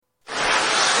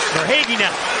Verhaeghe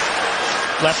now.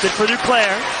 Left it for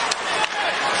Duclair.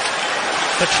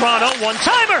 Vetrano,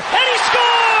 one-timer, and he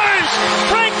scores!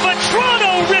 Frank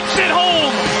Vetrano rips it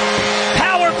home.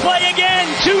 Power play again,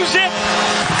 2-zip.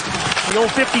 The old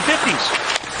 50-50s.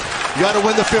 You got to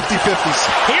win the 50-50s.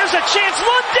 Here's a chance.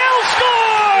 Lundell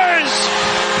scores!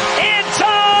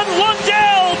 Anton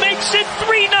Lundell makes it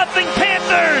 3-0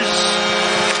 Panthers.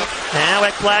 Now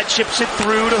Ekblad chips it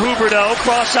through to Huberdeau.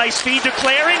 Cross ice feed,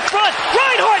 Duclair in front.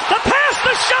 Reinhart, the pass,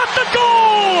 the shot, the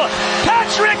goal!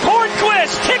 Patrick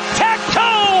Hornquist,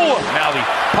 tic-tac-toe! Now the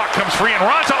puck comes free and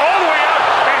Raanta all the way up,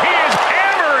 and he is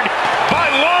hammered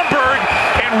by Lomberg,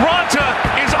 and Raanta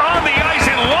is on the ice,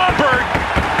 and Lomberg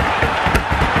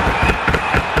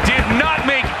did not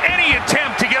make any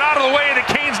attempt to get out of the way of the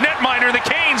Canes netminder. The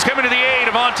Canes coming to the aid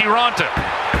of Antti Raanta.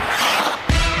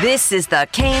 This is the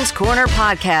Canes Corner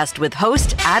Podcast with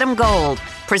host Adam Gold,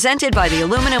 presented by the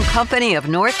Aluminum Company of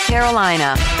North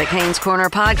Carolina. The Canes Corner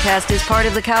Podcast is part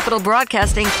of the Capital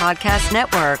Broadcasting Podcast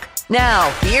Network. Now,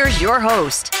 here's your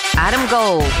host, Adam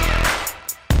Gold.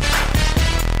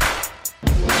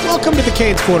 Welcome to the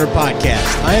Canes Corner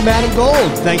Podcast. I am Adam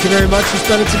Gold. Thank you very much for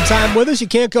spending some time with us. You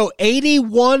can't go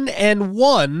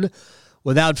 81-1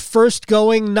 without first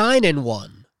going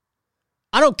 9-1.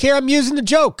 I don't care. I'm using the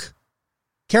joke.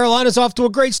 Carolina's off to a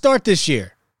great start this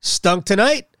year. Stunk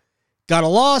tonight, got a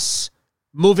loss,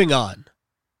 moving on.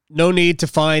 No need to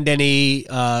find any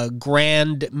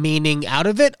grand meaning out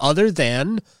of it other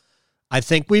than I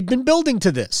think we've been building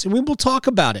to this, and we will talk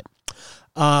about it.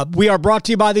 We are brought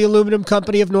to you by the Aluminum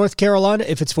Company of North Carolina.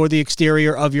 If it's for the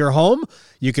exterior of your home,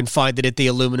 you can find it at the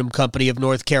Aluminum Company of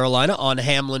North Carolina on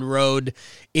Hamlin Road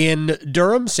in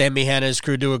Durham. Sammy Hanna's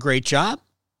crew do a great job.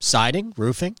 Siding,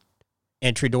 roofing,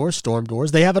 entry doors, storm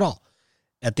doors, they have it all.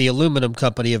 At the Aluminum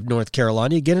Company of North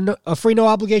Carolina, you get a free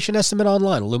no-obligation estimate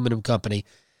online,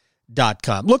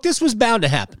 aluminumcompany.com. Look, this was bound to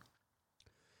happen.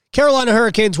 Carolina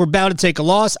Hurricanes were bound to take a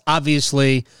loss.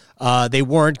 Obviously, they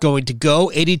weren't going to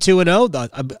go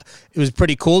 82-0. It was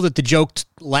pretty cool that the joke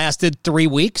lasted 3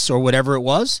 weeks or whatever it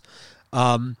was.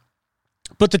 But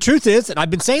the truth is, and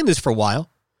I've been saying this for a while,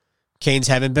 Canes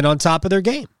haven't been on top of their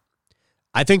game.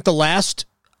 I think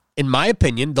in my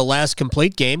opinion, the last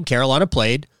complete game Carolina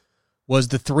played was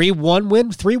the 3-1 win.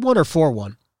 3-1 or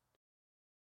 4-1?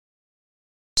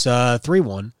 It's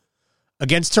 3-1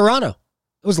 against Toronto.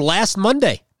 It was last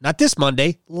Monday. Not this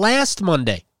Monday, last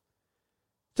Monday.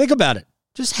 Think about it.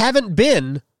 Just haven't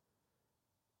been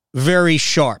very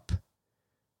sharp.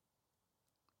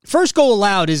 First goal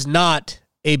allowed is not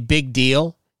a big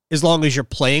deal as long as you're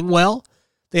playing well.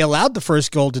 They allowed the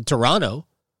first goal to Toronto,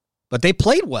 but they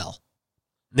played well.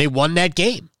 They won that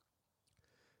game.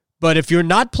 But if you're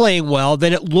not playing well,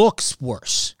 then it looks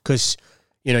worse because,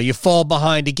 you fall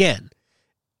behind again.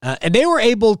 And they were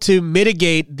able to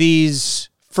mitigate these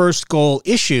first goal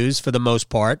issues for the most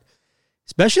part,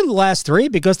 especially the last three,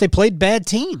 because they played bad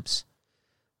teams.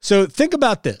 So think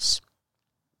about this.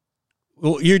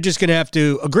 Well, you're just going to have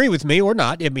to agree with me or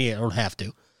not. I mean, I don't have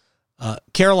to.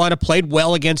 Carolina played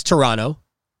well against Toronto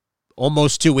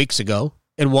almost 2 weeks ago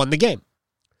and won the game.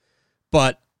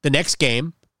 But the next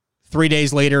game, 3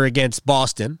 days later against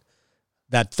Boston,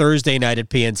 that Thursday night at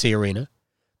PNC Arena,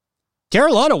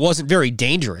 Carolina wasn't very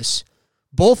dangerous.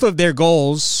 Both of their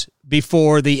goals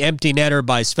before the empty netter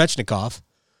by Svechnikov,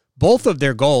 both of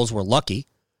their goals were lucky.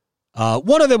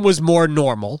 One of them was more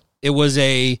normal. It was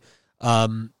a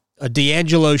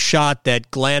D'Angelo shot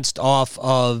that glanced off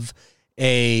of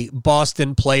a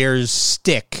Boston player's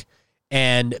stick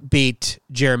and beat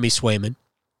Jeremy Swayman.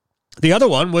 The other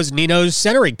one was Nino's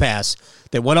centering pass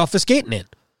that went off the skating in.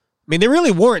 I mean, they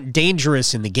really weren't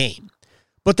dangerous in the game,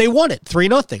 but they won it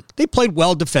 3-0. They played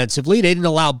well defensively. They didn't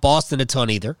allow Boston a ton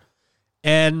either,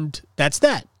 and that's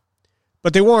that.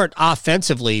 But they weren't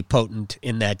offensively potent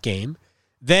in that game.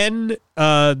 Then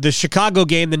the Chicago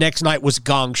game the next night was a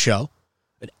gong show,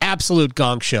 an absolute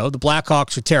gong show. The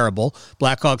Blackhawks are terrible.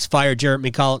 Blackhawks fired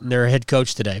Jeremy Colleton, their head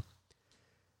coach, today.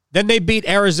 Then they beat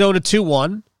Arizona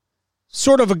 2-1.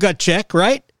 Sort of a gut check,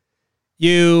 right?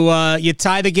 You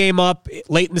tie the game up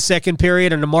late in the second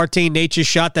period on a Martin Necas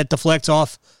shot that deflects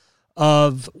off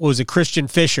of, Christian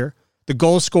Fisher, the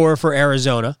goal scorer for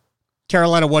Arizona.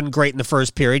 Carolina wasn't great in the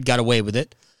first period, got away with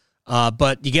it.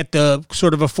 But you get the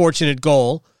sort of a fortunate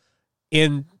goal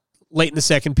in late in the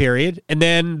second period. And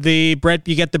then you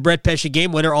get the Brett Pesce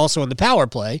game winner also in the power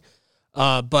play.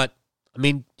 But, I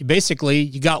mean,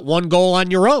 you got one goal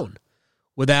on your own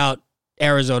without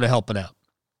Arizona helping out.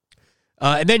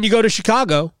 And then you go to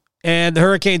Chicago, and the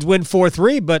Hurricanes win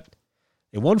 4-3, but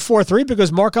they won 4-3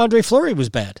 because Marc-Andre Fleury was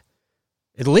bad.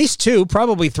 At least two,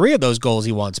 probably three of those goals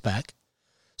he wants back.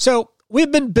 So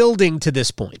we've been building to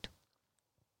this point.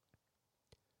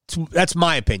 That's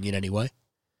my opinion anyway.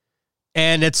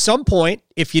 And at some point,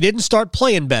 if you didn't start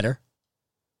playing better,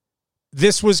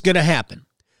 this was going to happen.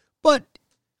 But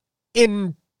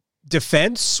in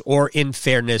defense, or in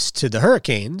fairness to the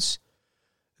Hurricanes,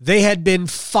 they had been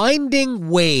finding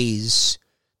ways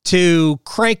to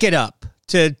crank it up,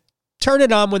 to turn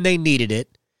it on when they needed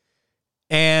it,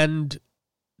 and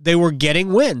they were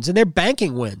getting wins, and they're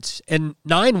banking wins. And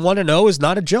 9-1-0 is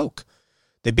not a joke.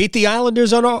 They beat the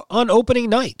Islanders on opening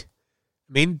night.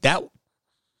 I mean,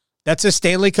 that's a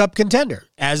Stanley Cup contender,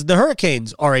 as the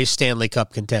Hurricanes are a Stanley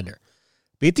Cup contender.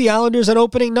 Beat the Islanders on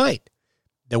opening night.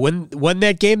 They won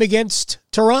that game against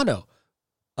Toronto.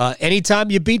 Anytime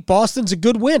you beat Boston's a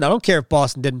good win. I don't care if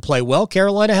Boston didn't play well.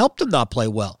 Carolina helped them not play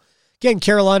well. Again,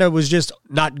 Carolina was just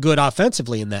not good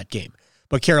offensively in that game,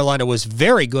 but Carolina was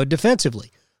very good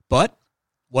defensively. But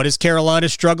what is Carolina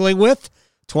struggling with?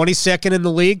 22nd in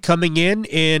the league, coming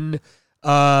in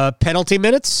penalty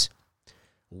minutes.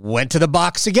 Went to the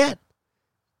box again.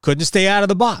 Couldn't stay out of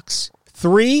the box.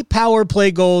 3 power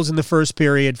play goals in the first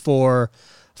period for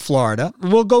Florida.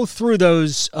 We'll go through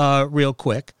those real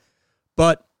quick.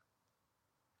 But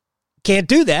can't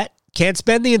do that. Can't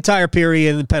spend the entire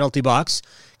period in the penalty box.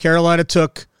 Carolina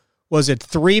took,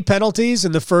 3 penalties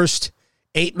in the first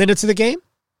 8 minutes of the game?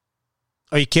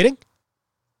 Are you kidding?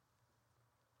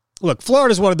 Look,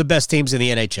 Florida's one of the best teams in the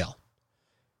NHL.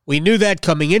 We knew that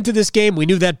coming into this game. We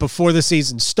knew that before the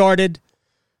season started.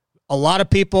 A lot of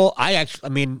people, I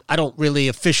don't really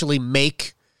officially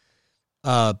make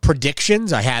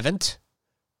predictions. I haven't.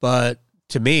 But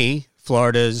to me,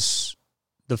 Florida's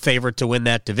the favorite to win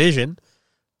that division.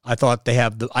 I thought they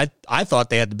had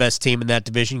the best team in that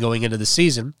division going into the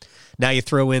season. Now you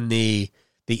throw in the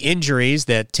injuries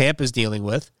that Tampa's dealing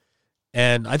with,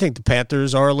 and I think the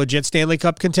Panthers are a legit Stanley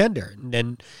Cup contender.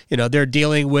 And they're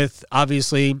dealing with,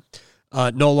 obviously,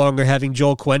 no longer having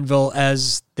Joel Quenneville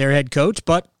as their head coach.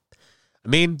 But, I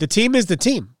mean, the team is the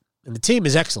team, and the team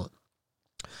is excellent.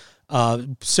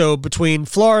 So between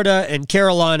Florida and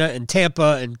Carolina and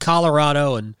Tampa and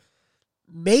Colorado and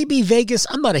maybe Vegas,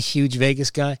 I'm not a huge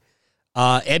Vegas guy.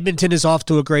 Edmonton is off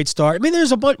to a great start. I mean,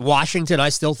 there's a bunch. Washington, I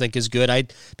still think is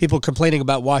good. People complaining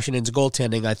about Washington's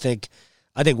goaltending. I think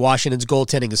Washington's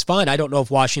goaltending is fine. I don't know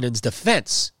if Washington's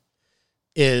defense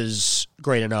is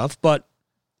great enough, but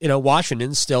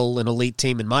Washington's still an elite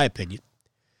team in my opinion.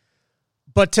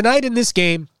 But tonight in this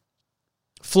game,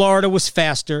 Florida was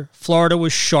faster. Florida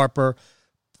was sharper.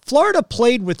 Florida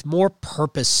played with more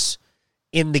purpose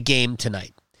in the game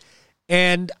tonight.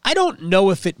 And I don't know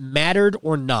if it mattered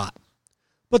or not,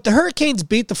 but the Hurricanes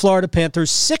beat the Florida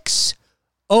Panthers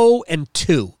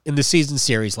 6-0-2 in the season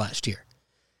series last year.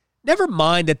 Never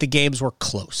mind that the games were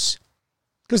close,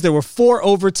 because there were 4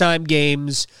 overtime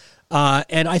games,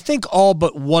 and I think all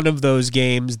but one of those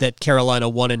games that Carolina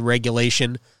won in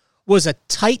regulation was a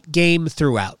tight game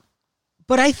throughout.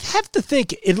 But I have to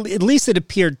think, at least it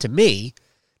appeared to me,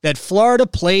 that Florida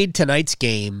played tonight's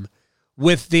game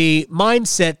with the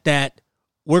mindset that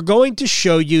we're going to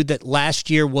show you that last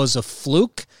year was a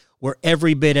fluke. We're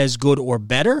every bit as good or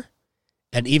better.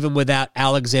 And even without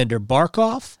Alexander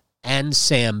Barkov and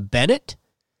Sam Bennett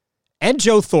and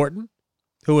Joe Thornton,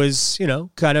 who is,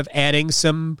 kind of adding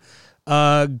some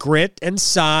grit and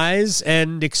size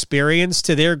and experience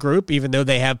to their group, even though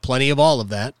they have plenty of all of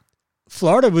that,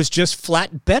 Florida was just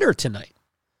flat better tonight.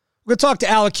 We're going to talk to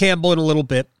Alec Campbell in a little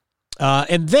bit.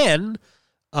 And then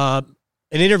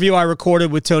an interview I recorded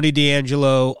with Tony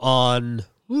DeAngelo on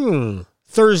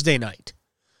Thursday night,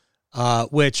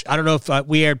 which I don't know if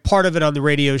we aired part of it on the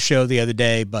radio show the other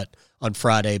day, but on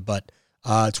Friday, but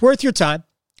it's worth your time.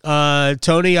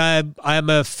 Tony, I'm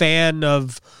a fan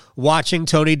of watching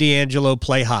Tony DeAngelo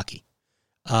play hockey.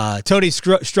 Tony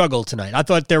struggled tonight. I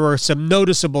thought there were some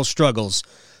noticeable struggles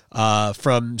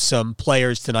from some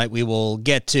players tonight we will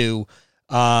get to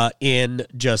in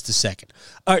just a second.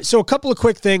 All right, so a couple of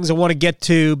quick things I want to get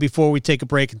to before we take a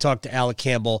break and talk to Alec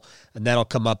Campbell, and that'll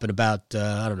come up in about,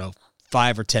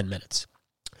 5 or 10 minutes.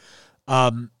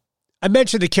 I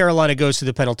mentioned that Carolina goes to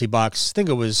the penalty box. I think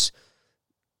it was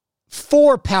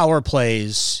 4 power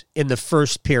plays in the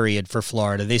first period for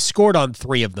Florida. They scored on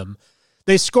 3 of them.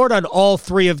 They scored on all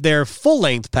 3 of their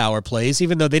full-length power plays,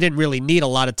 even though they didn't really need a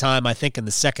lot of time, I think, in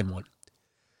the second one.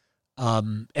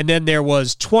 And then there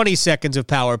was 20 seconds of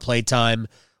power play time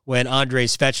when Andrei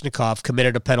Svechnikov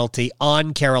committed a penalty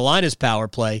on Carolina's power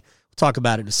play. We'll talk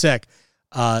about it in a sec.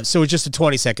 So it was just a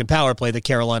 20-second power play that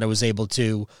Carolina was able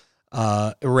to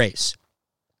erase.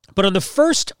 But on the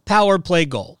first power play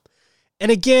goal, and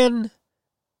again,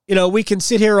 we can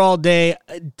sit here all day.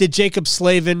 Did Jacob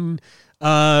Slavin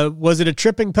Was it a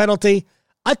tripping penalty?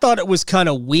 I thought it was kind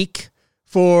of weak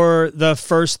for the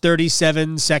first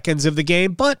 37 seconds of the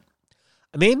game, but,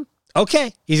 I mean,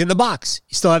 okay, he's in the box.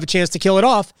 You still have a chance to kill it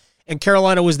off, and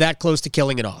Carolina was that close to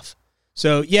killing it off.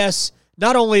 So, yes,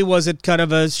 not only was it kind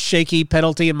of a shaky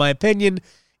penalty, in my opinion,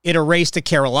 it erased a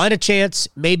Carolina chance,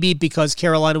 maybe because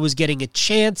Carolina was getting a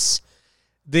chance.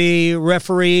 The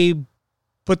referee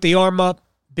put the arm up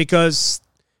because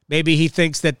maybe he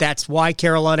thinks that that's why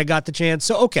Carolina got the chance.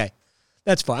 So, okay,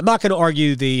 that's fine. I'm not going to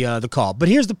argue the call. But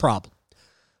here's the problem.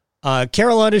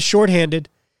 Carolina's shorthanded.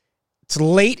 It's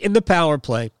late in the power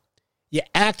play. You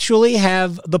actually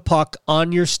have the puck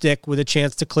on your stick with a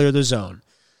chance to clear the zone.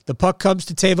 The puck comes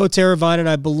to Teuvo Teravainen,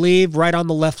 I believe, right on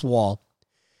the left wall.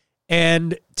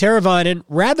 And Teravainen,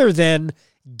 rather than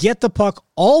get the puck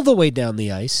all the way down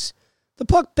the ice, the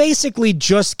puck basically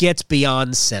just gets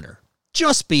beyond center.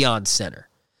 Just beyond center.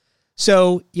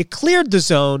 So you cleared the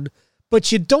zone,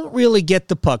 but you don't really get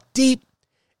the puck deep.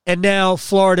 And now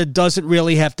Florida doesn't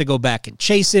really have to go back and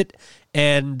chase it.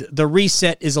 And the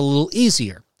reset is a little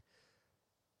easier.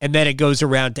 And then it goes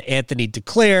around to Anthony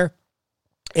Duclair.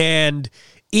 And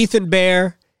Ethan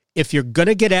Bear, if you're going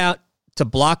to get out to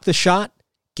block the shot,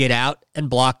 get out and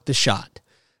block the shot.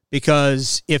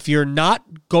 Because if you're not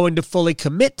going to fully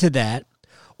commit to that,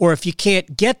 or if you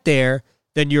can't get there,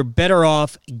 then you're better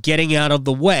off getting out of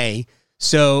the way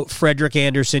so Frederik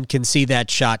Andersen can see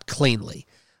that shot cleanly.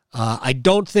 I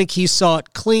don't think he saw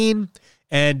it clean,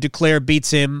 and Duclair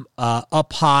beats him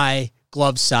up high,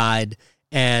 glove side,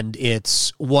 and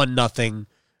it's 1-0.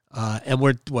 And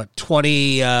we're,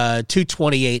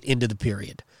 2:28 into the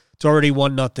period. It's already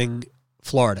 1-0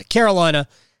 Florida. Carolina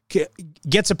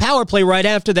gets a power play right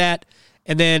after that,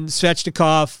 and then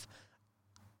Svechnikov.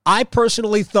 I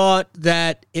personally thought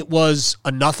that it was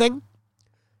a 0,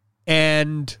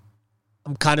 and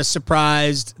I'm kind of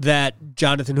surprised that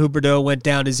Jonathan Huberdeau went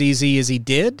down as easy as he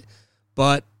did,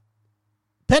 but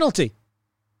penalty.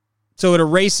 So it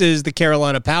erases the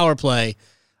Carolina power play.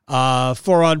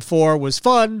 4-on-4 was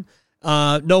fun.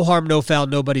 No harm, no foul.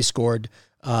 Nobody scored.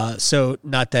 So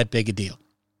not that big a deal.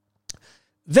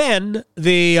 Then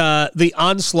the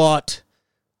onslaught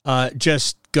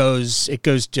just goes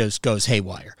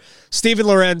haywire. Steven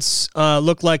Lorentz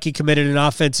looked like he committed an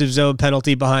offensive zone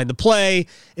penalty behind the play.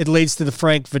 It leads to the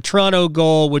Frank Vetrano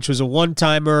goal, which was a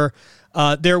one-timer.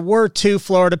 There were 2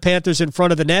 Florida Panthers in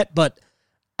front of the net, but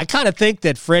I kind of think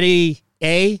that Freddie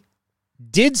A.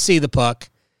 did see the puck,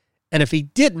 and if he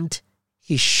didn't,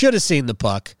 he should have seen the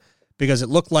puck because it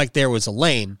looked like there was a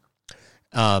lane.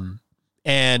 And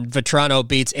Vetrano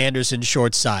beats Andersen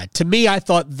short side. To me, I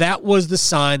thought that was the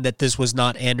sign that this was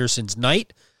not Andersen's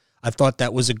night. I thought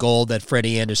that was a goal that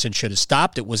Freddie Andersen should have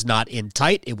stopped. It was not in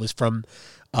tight. It was from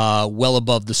well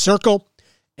above the circle,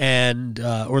 and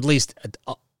or at least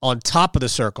on top of the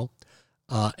circle.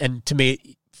 And to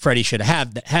me, Freddie should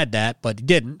have had that, but he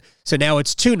didn't. So now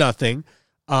it's 2-0.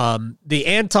 The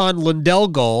Anton Lundell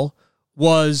goal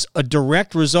was a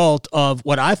direct result of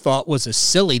what I thought was a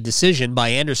silly decision by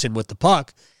Andersen with the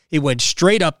puck. He went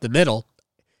straight up the middle.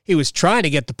 He was trying to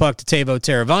get the puck to Teuvo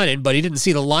Teravainen, but he didn't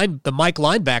see the Mike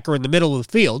linebacker in the middle of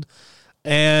the field,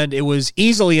 and it was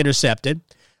easily intercepted.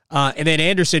 And then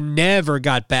Andersen never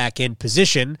got back in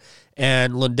position,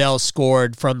 and Lundell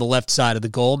scored from the left side of the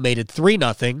goal, made it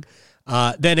 3-0.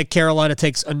 Then Carolina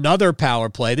takes another power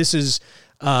play. This is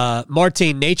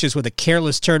Martin Necas with a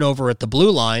careless turnover at the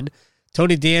blue line.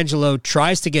 Tony DeAngelo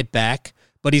tries to get back,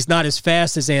 but he's not as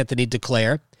fast as Anthony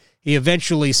Duclair. He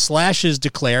eventually slashes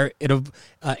Duclair.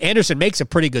 Andersen makes a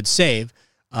pretty good save,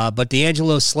 but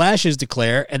DeAngelo slashes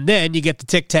Duclair, and then you get the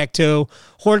tic-tac-toe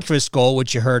Hornqvist goal,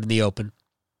 which you heard in the open.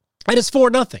 And it's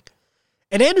 4-0.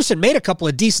 And Andersen made a couple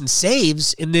of decent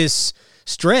saves in this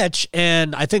stretch,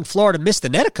 and I think Florida missed the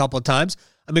net a couple of times.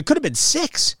 I mean, it could have been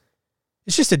 6.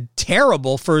 It's just a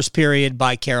terrible first period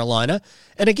by Carolina.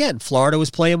 And again, Florida was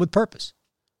playing with purpose.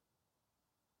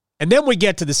 And then we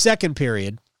get to the second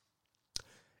period.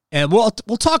 And we'll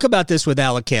talk about this with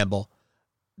Alec Campbell.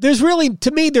 There's really,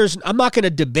 to me, I'm not going to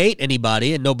debate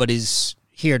anybody, and nobody's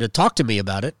here to talk to me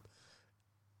about it.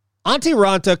 Antti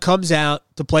Ranta comes out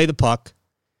to play the puck,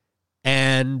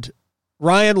 and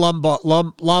Ryan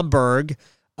Lomberg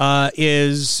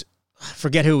is, I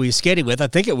forget who he's skating with. I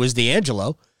think it was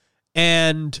DeAngelo.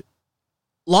 And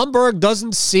Lomberg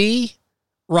doesn't see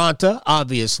Ranta,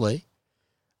 obviously.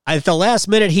 At the last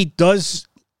minute, he does,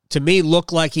 to me,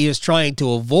 look like he is trying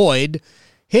to avoid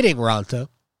hitting Ranta.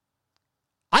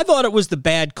 I thought it was the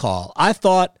bad call. I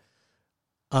thought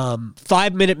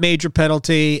 5-minute major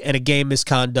penalty and a game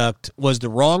misconduct was the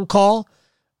wrong call.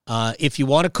 If you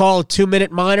want to call a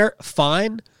 2-minute minor,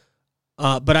 fine.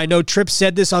 But I know Tripp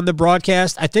said this on the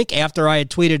broadcast, I think after I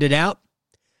had tweeted it out.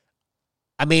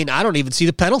 I mean, I don't even see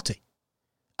the penalty.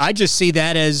 I just see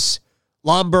that as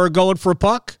Lomberg going for a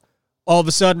puck. All of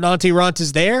a sudden, Antti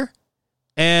Ranta's there.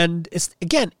 And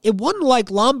it wasn't like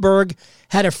Lomberg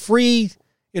had a free,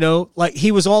 like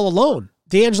he was all alone.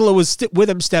 D'Angelo was with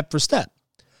him step for step.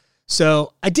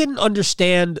 So I didn't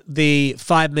understand the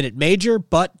 5-minute major,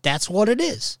 but that's what it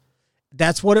is.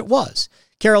 That's what it was.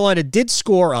 Carolina did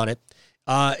score on it.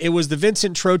 It was the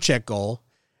Vincent Trocheck goal.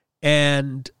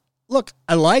 And look,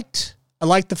 I liked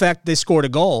the fact they scored a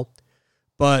goal,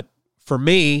 but for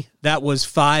me, that was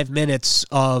 5 minutes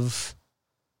of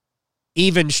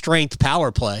even strength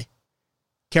power play.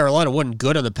 Carolina wasn't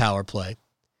good on the power play.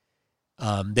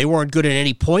 They weren't good at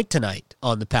any point tonight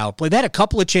on the power play. They had a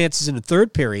couple of chances in the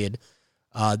third period,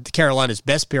 Carolina's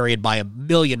best period by a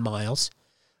million miles.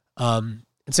 And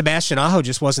Sebastian Aho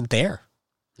just wasn't there.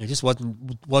 It just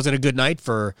wasn't a good night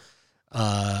for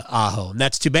Aho. And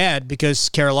that's too bad because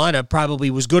Carolina probably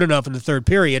was good enough in the third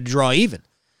period to draw even,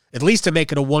 at least to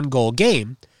make it a 1-goal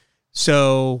game.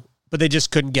 So, but they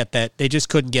just couldn't get that. They just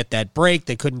couldn't get that break.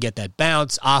 They couldn't get that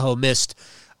bounce. Aho missed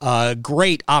a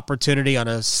great opportunity on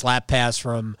a slap pass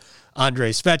from Andrei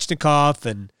Svechnikov,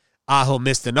 and Aho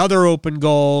missed another open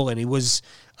goal, and he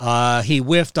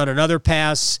whiffed on another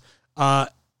pass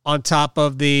on top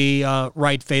of the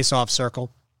right face-off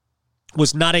circle.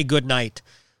 Was not a good night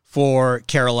for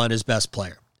Carolina's best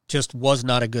player. Just was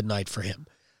not a good night for him.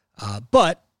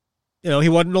 But he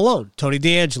wasn't alone. Tony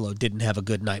DeAngelo didn't have a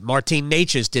good night. Martin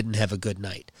Necas didn't have a good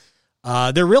night.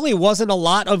 There really wasn't a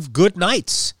lot of good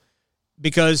nights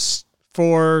because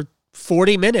for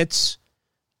 40 minutes,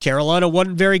 Carolina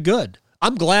wasn't very good.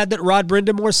 I'm glad that Rod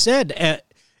Brindamore said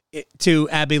to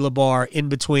Abby Labar in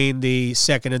between the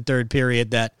second and third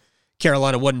period that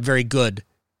Carolina wasn't very good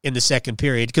in the second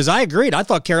period, because I agreed. I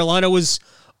thought Carolina was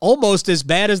almost as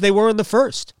bad as they were in the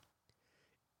first.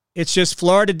 It's just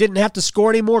Florida didn't have to score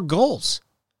any more goals.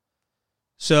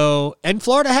 So, and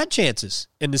Florida had chances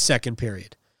in the second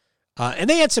period. And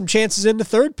they had some chances in the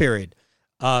third period.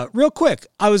 Real quick,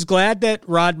 I was glad that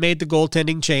Rod made the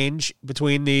goaltending change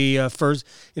between the first,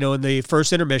 in the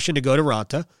first intermission to go to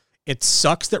Ranta. It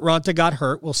sucks that Ranta got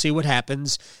hurt. We'll see what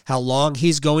happens, how long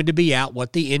he's going to be out,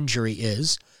 what the injury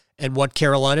is, and what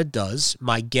Carolina does.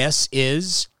 My guess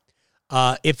is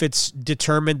if it's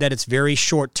determined that it's very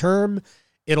short term,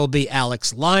 it'll be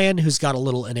Alex Lyon, who's got a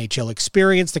little NHL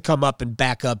experience, to come up and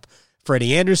back up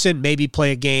Freddie Anderson, maybe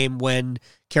play a game when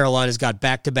Carolina's got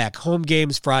back-to-back home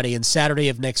games Friday and Saturday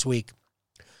of next week.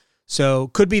 So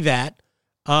could be that.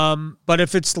 But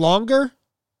if it's longer,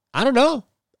 I don't know.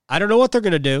 I don't know what they're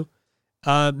going to do.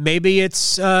 Maybe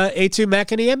it's A2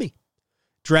 Makaniemi,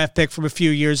 draft pick from a few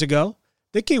years ago.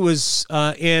 I think he was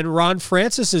in Ron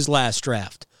Francis's last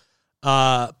draft.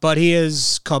 But he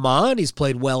has come on. He's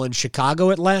played well in Chicago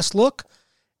at last look.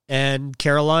 And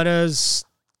Carolina's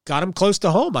got him close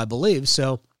to home, I believe.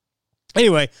 So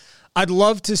anyway, I'd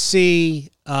love to see,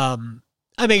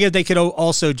 if they could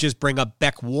also just bring up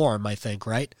Beck Warm, I think,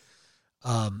 right?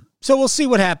 So we'll see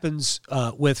what happens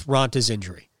with Ranta's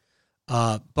injury.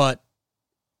 But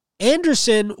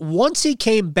Anderson, once he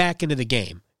came back into the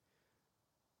game,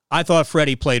 I thought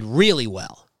Freddie played really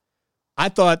well. I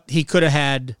thought he should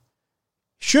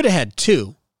have had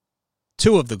two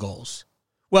of the goals.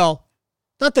 Well,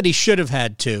 not that he should have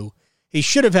had two. He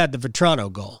should have had the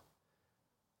Vetrano goal.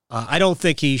 I don't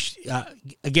think he got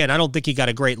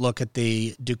a great look at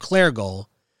the Duclair goal,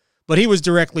 but he was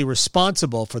directly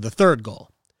responsible for the third goal.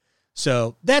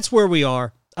 So that's where we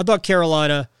are. I thought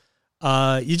Carolina,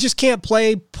 you just can't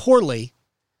play poorly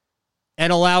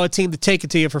and allow a team to take it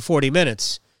to you for 40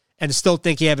 minutes and still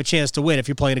think you have a chance to win if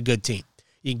you're playing a good team.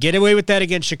 You can get away with that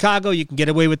against Chicago. You can get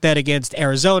away with that against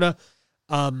Arizona,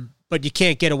 but you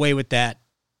can't get away with that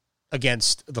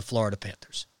against the Florida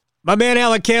Panthers. My man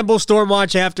Alec Campbell,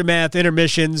 Stormwatch, Aftermath,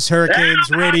 Intermissions,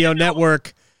 Hurricanes, Radio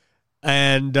Network.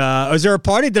 And was there a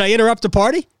party? Did I interrupt a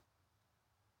party?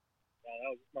 That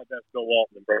was my best Bill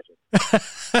Walton impression.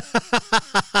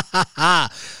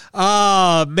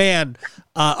 Oh, man.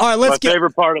 All right, let's get...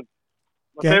 favorite part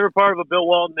of a Bill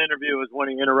Walton interview is when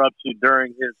he interrupts you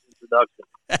during his introduction.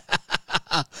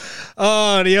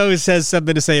 Oh, and he always has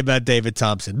something to say about David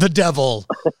Thompson. The devil.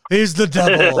 He's the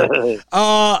devil.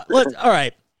 All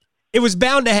right. It was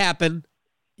bound to happen.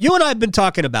 You and I have been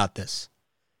talking about this,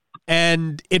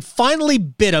 and it finally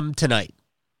bit him tonight.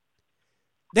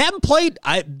 They haven't played,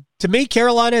 to me,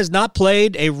 Carolina has not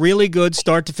played a really good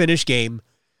start-to-finish game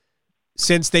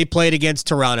since they played against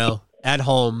Toronto at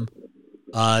home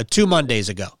 2 Mondays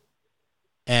ago.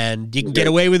 And you can get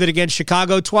away with it against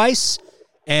Chicago twice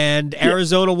and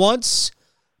Arizona once.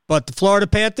 But the Florida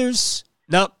Panthers,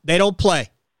 no, they don't play.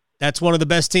 That's one of the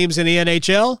best teams in the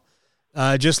NHL,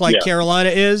 just like Carolina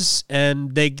is,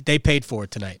 and they paid for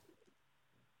it tonight.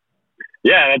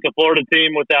 Yeah, that's a Florida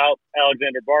team without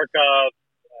Alexander Barkov,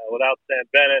 without Sam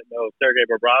Bennett, no Sergei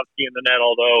Bobrovsky in the net,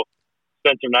 although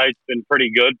Spencer Knight's been pretty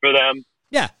good for them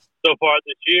so far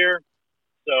this year.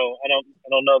 So I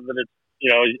don't know that it's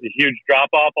a huge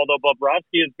drop off, although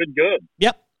Bobrovsky has been good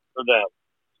for them.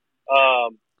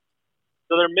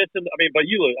 So they're missing. But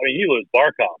you lose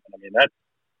Barkov.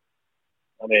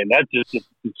 That's just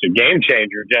it's a game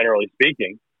changer, generally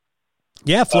speaking.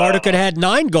 Yeah, Florida could have had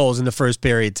 9 goals in the first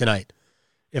period tonight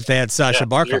if they had Sasha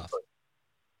Barkov.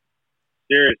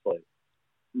 Seriously.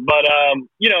 But,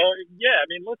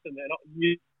 listen,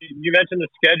 you mentioned the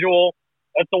schedule.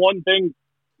 That's the one thing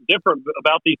different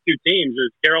about these two teams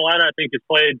is Carolina, I think, has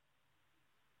played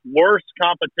worse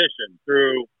competition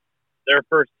through their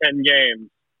first 10 games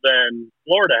than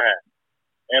Florida had.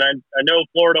 And I know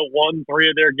Florida won 3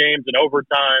 of their games in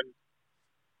overtime,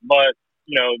 but,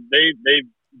 they've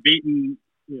beaten,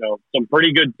 some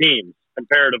pretty good teams,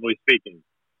 comparatively speaking.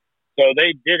 So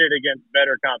they did it against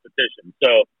better competition.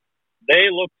 So they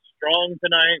looked strong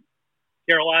tonight.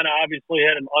 Carolina obviously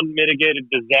had an unmitigated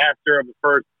disaster of the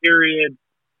first period,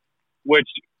 which,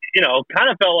 kind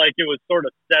of felt like it was sort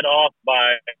of set off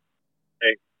by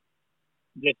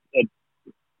just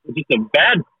a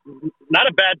bad, not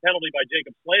a bad penalty by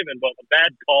Jacob Slavin, but a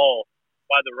bad call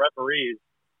by the referees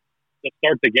to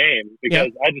start the game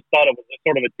because I just thought it was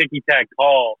sort of a ticky-tack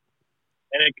call,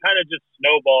 and it kind of just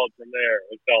snowballed from there,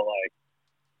 it felt like.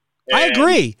 And I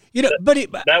agree.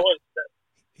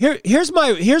 Here's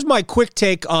my quick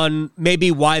take on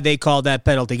maybe why they called that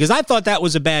penalty, because I thought that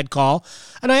was a bad call,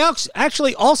 and I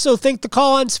actually also think the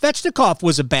call on Svechnikov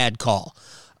was a bad call.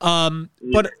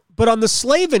 But on the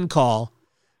Slavin call,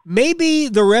 maybe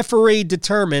the referee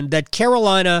determined that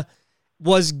Carolina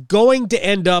was going to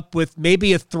end up with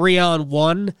maybe a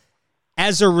 3-on-1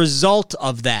 as a result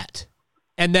of that,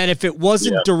 and that if it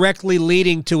wasn't directly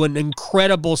leading to an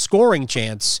incredible scoring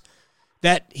chance,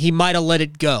 that he might have let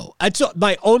it go. That's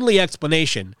my only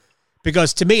explanation,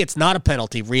 because to me it's not a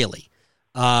penalty, really.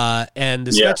 And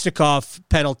the Svechnikov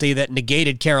penalty that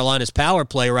negated Carolina's power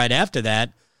play right after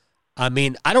that, I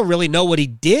don't really know what he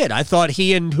did. I thought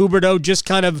he and Huberdeau just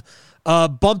kind of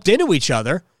bumped into each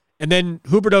other, and then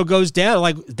Huberdeau goes down.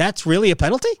 Like, that's really a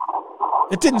penalty?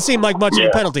 It didn't seem like much of a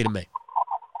penalty to me.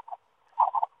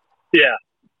 Yeah.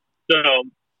 So,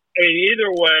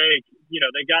 either way,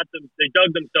 they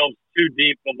dug themselves too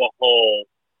deep of a hole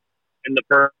in the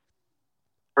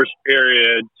first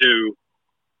period to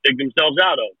dig themselves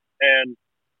out of. And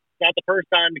it's not the first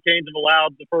time the Canes have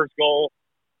allowed the first goal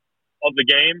of the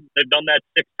game. They've done that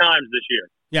 6 times this year.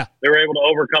 Yeah. They were able to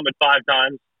overcome it 5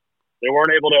 times. They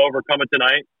weren't able to overcome it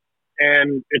tonight.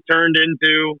 And it turned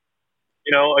into,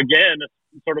 again,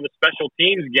 sort of a special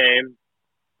teams game.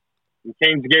 The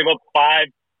Canes gave up 5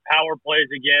 power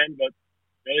plays again, but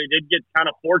they did get kind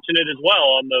of fortunate as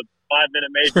well on the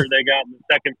 5-minute major they got in the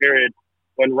second period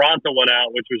when Ronta went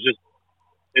out, which was just,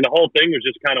 and the whole thing was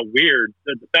just kind of weird.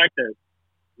 The fact that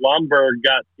Lomberg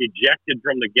got ejected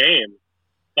from the game,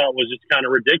 I thought was just kind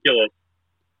of ridiculous.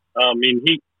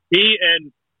 He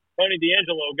and Tony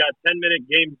DeAngelo got 10-minute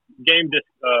game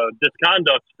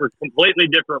disconducts for completely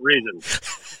different reasons.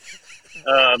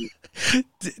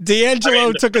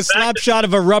 DeAngelo took a slap shot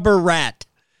of a rubber rat.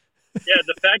 Yeah,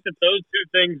 the fact that those two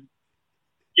things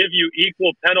give you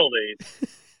equal penalties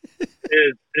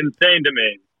is insane to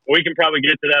me. We can probably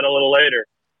get to that a little later.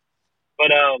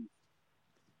 But,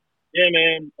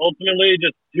 man, ultimately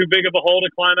just too big of a hole to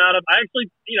climb out of. I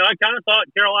actually, I kind of thought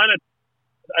Carolina,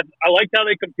 I liked how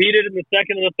they competed in the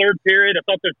second and the third period. I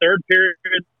thought their third period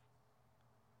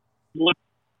looked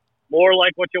more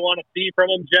like what you want to see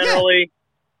from them generally.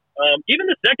 Yeah. Even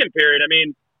the second period,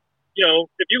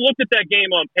 if you looked at that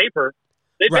game on paper,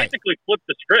 they basically flipped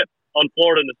the script on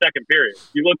Florida in the second period.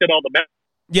 You looked at all the matches.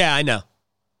 Yeah, I know.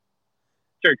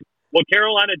 What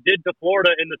Carolina did to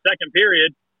Florida in the second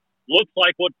period looks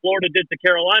like what Florida did to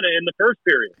Carolina in the first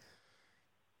period.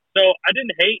 So I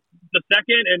didn't hate the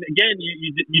second. And again,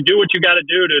 you do what you got to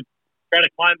do to try to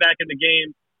climb back in the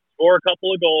game, score a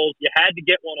couple of goals. You had to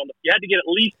get you had to get at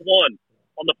least one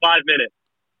on the 5-minute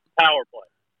power play.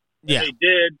 Yeah, they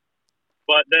did.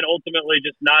 But then ultimately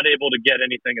just not able to get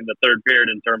anything in the third period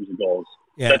in terms of goals.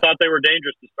 Yeah. I thought they were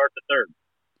dangerous to start the third.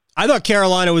 I thought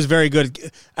Carolina was very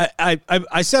good.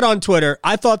 I said on Twitter,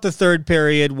 I thought the third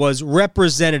period was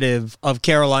representative of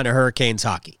Carolina Hurricanes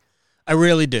hockey. I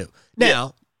really do.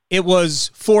 Now, it was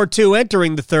 4-2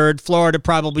 entering the third. Florida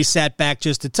probably sat back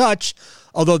just a touch.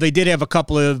 although they did have a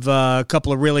couple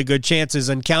of really good chances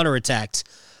and counterattacks.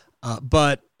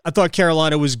 But I thought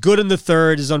Carolina was good in the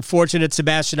third. It's unfortunate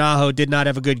Sebastian Aho did not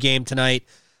have a good game tonight.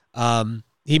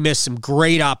 He missed some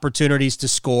great opportunities to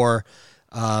score.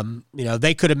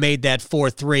 They could have made that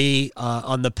 4-3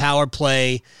 on the power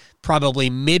play probably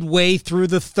midway through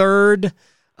the third.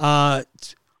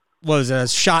 Was a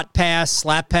shot pass,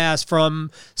 slap pass from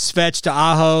Svech to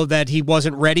Aho that he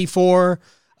wasn't ready for.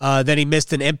 Then he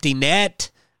missed an empty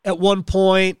net at one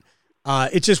point.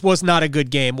 It just was not a good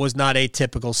game, was not a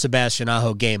typical Sebastian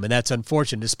Aho game, and that's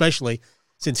unfortunate, especially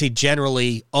since he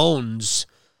generally owns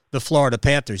the Florida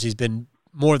Panthers. He's been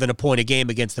more than a point a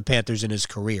game against the Panthers in his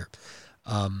career.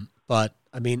 But,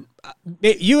 I mean,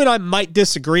 you and I might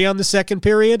disagree on the second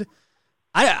period.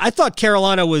 I thought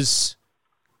Carolina was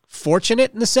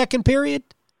fortunate in the second period.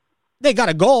 They got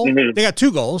a goal. Mm-hmm. They got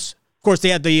 2 goals. Of course, they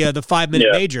had the 5-minute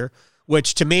major,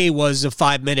 which to me was a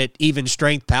 5-minute even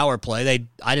strength power play.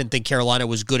 I didn't think Carolina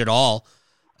was good at all.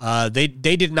 They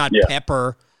did not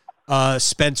pepper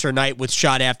Spencer Knight with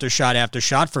shot after shot after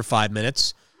shot for 5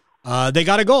 minutes. They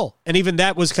got a goal, and even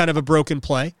that was kind of a broken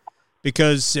play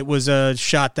because it was a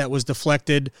shot that was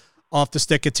deflected off the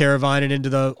stick of Teravainen into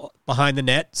the behind the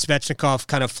net. Svechnikov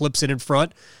kind of flips it in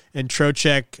front, and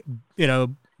Trocheck,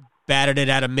 batted it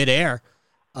out of midair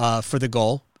for the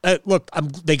goal.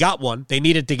 They got one. They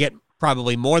needed to get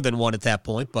probably more than one at that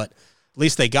point, but at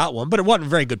least they got one. But it wasn't a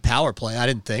very good power play, I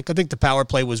didn't think. I think the power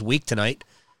play was weak tonight.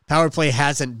 Power play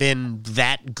hasn't been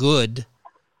that good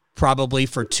probably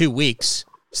for 2 weeks.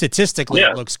 Statistically,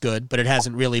 it looks good, but it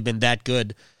hasn't really been that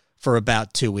good for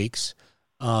about 2 weeks.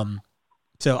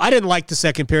 So I didn't like the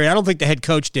second period. I don't think the head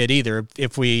coach did either.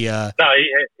 If we no,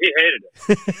 he hated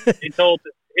it. he told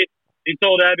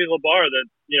Abby Labar that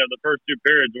the first 2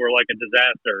 periods were like a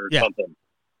disaster or something.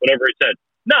 Whatever he said.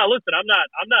 No, listen, I'm not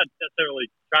necessarily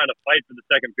trying to fight for the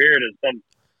second period as some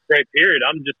great period.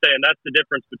 I'm just saying that's the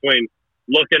difference between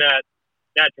looking at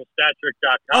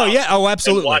naturalstattrick.com. Oh yeah,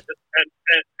 absolutely.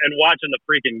 And watching the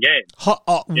freaking game.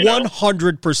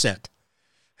 100%.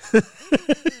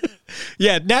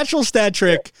 Yeah, Natural Stat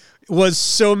Trick was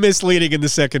so misleading in the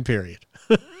second period.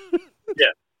 Yeah,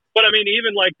 but I mean,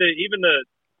 even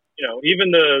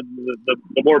the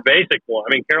more basic one.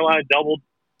 I mean, Carolina doubled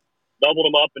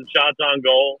them up in shots on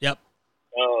goal. Yep.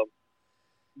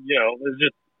 It's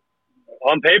just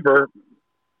on paper,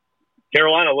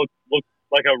 Carolina looked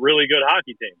like a really good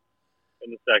hockey team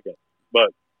in the second,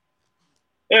 but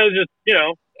it was just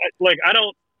I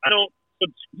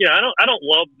don't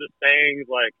love the sayings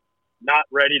like not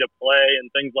ready to play and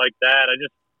things like that.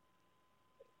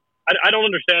 I don't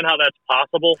understand how that's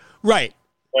possible. Right.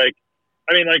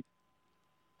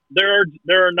 There are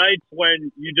nights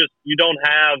when you don't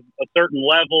have a certain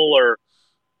level, or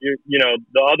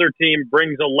the other team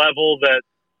brings a level that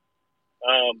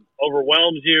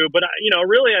overwhelms you. But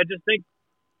really, I just think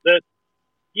that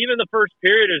even the first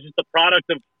period is just a product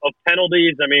of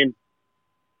penalties. I mean,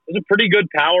 it was a pretty good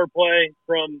power play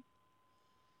from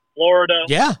Florida.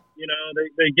 Yeah. I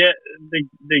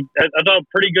thought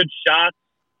pretty good shots.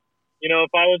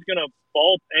 If I was going to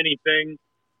fault anything,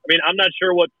 I mean, I'm not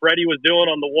sure what Freddie was doing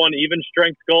on the one even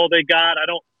strength goal they got. I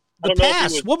don't know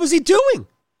if he was, what was he doing?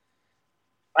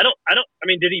 I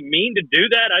mean, did he mean to do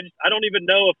that? I don't even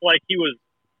know if he was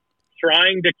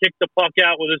trying to kick the puck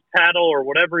out with his paddle or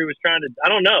whatever he was trying to. I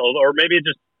don't know, or maybe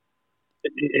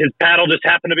his paddle just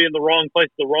happened to be in the wrong place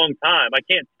at the wrong time. I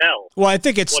can't tell. Well, I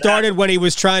think it started when he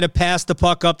was trying to pass the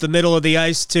puck up the middle of the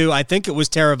ice to, I think it was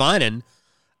Teravainen,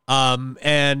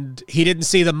 and he didn't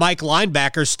see the Mike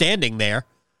linebacker standing there,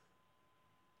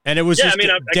 and it was a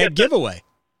dead giveaway.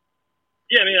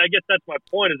 Yeah, I mean, I guess that's my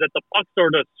point, is that the puck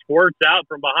sort of squirts out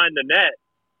from behind the net.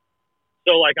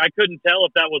 So, I couldn't tell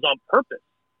if that was on purpose,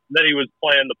 that he was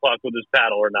playing the puck with his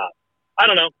paddle or not. I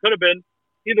don't know. Could have been.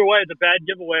 Either way, it's a bad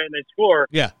giveaway, and they score.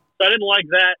 Yeah. So I didn't like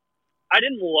that. I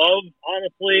didn't love,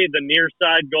 honestly, the near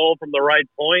side goal from the right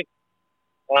point.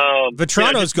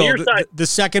 Vetrano's goal, the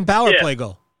second power play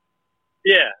goal.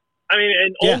 Yeah. I mean,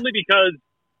 and only because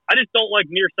I just don't like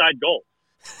near side goals.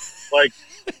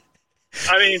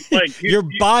 You're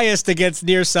biased against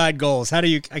near side goals.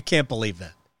 I can't believe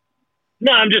that.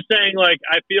 No, I'm just saying,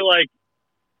 I feel like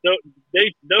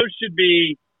those should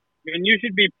be, you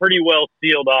should be pretty well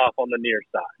sealed off on the near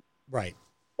side. Right.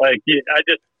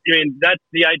 That's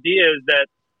the idea, is that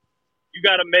you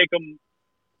got to make them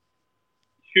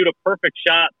shoot a perfect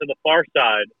shot to the far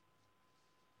side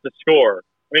to score.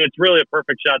 I mean, it's really a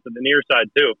perfect shot to the near side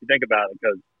too, if you think about it,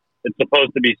 because it's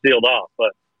supposed to be sealed off.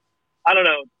 But I don't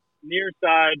know, near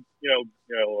side,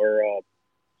 or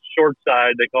short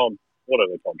side. What do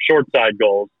they call them? Short side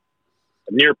goals.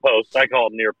 near post. I call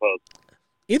it near post.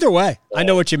 Either way, I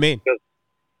know what you mean.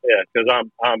 Because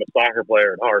I'm a soccer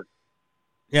player at heart.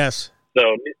 Yes.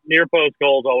 So near post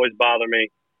goals always bother me.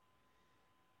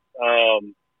 So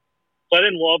I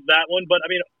didn't love that one, but I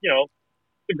mean, it's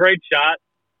a great shot.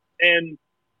 And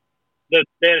they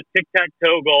had a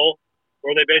tic-tac-toe goal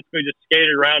where they basically just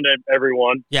skated around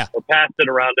everyone, or passed it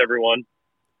around everyone.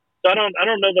 So I don't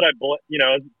know that I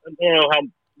don't know how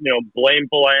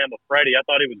blameful I am of Freddie. I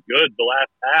thought he was good the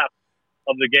last half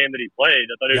of the game that he played.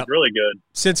 I thought he was really good.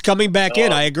 Since coming back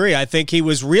in, I agree. I think he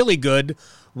was really good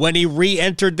when he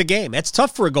re-entered the game. That's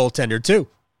tough for a goaltender too.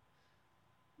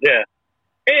 Yeah,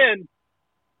 and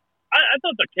I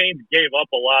thought the Canes gave up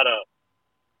a lot of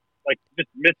just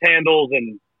mishandles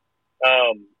and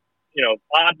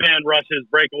odd man rushes,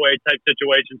 breakaway type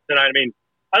situations tonight. I mean,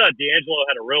 I thought D'Angelo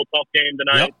had a real tough game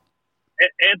tonight.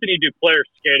 Anthony Duclair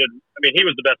skated. I mean, he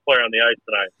was the best player on the ice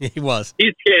tonight. He was.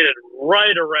 He skated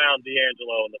right around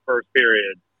D'Angelo in the first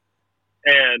period,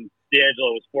 and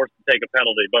D'Angelo was forced to take a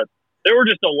penalty. But there were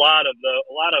just a lot of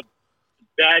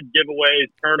bad giveaways,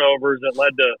 turnovers that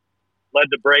led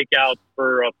to breakouts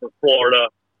for Florida.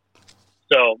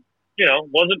 So it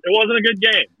wasn't a good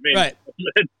game. I mean, right.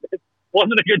 It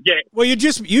wasn't a good game. Well, you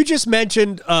just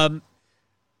mentioned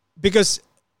because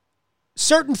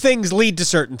certain things lead to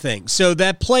certain things. So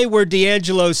that play where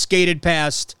D'Angelo skated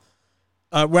past,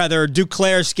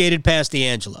 Duclair skated past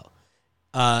D'Angelo.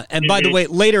 And by the way,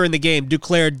 later in the game,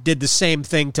 Duclair did the same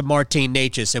thing to Martin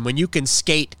Necas. And when you can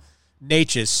skate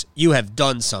Necas, you have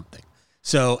done something.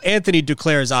 So Anthony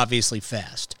Duclair is obviously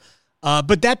fast.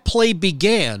 But that play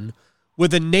began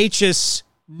with a Necas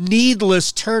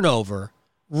needless turnover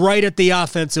right at the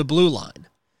offensive blue line.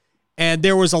 And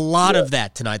there was a lot of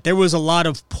that tonight. There was a lot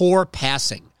of poor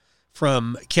passing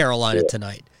from Carolina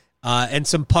tonight. And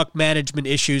some puck management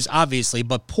issues, obviously,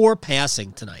 but poor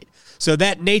passing tonight. So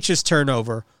that Necas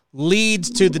turnover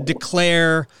leads to the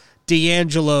Duclair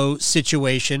D'Angelo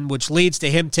situation, which leads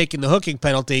to him taking the hooking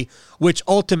penalty, which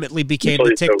ultimately became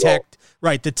the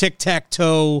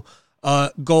tic-tac-toe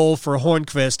goal for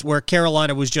Hornqvist, where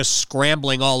Carolina was just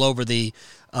scrambling all over the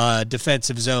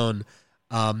defensive zone.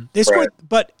 They scored,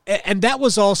 and that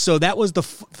was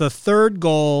the third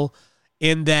goal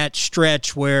in that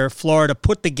stretch where Florida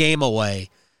put the game away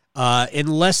in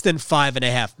less than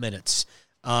 5.5 minutes.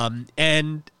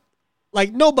 And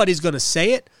nobody's going to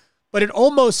say it, but it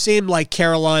almost seemed like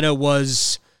Carolina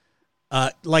was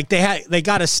they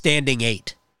got a standing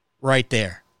 8 right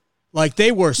there. Like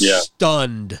they were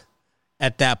stunned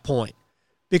at that point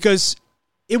because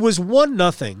it was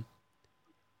 1-0.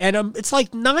 And it's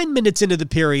 9 minutes into the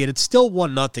period. It's still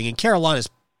 1-0, and Carolina's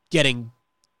getting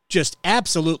just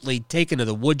absolutely taken to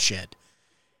the woodshed.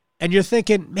 And you're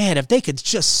thinking, man, if they could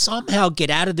just somehow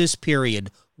get out of this period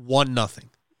 1-0,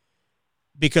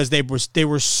 because they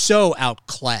were so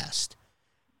outclassed.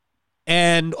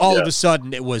 And all of a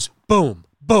sudden, it was boom,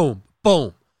 boom,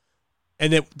 boom.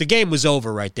 And the game was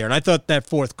over right there. And I thought that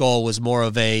fourth goal was more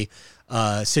of a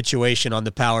situation on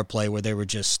the power play where they were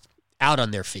just out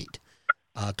on their feet.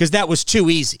 Because that was too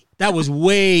easy. That was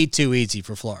way too easy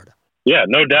for Florida. Yeah,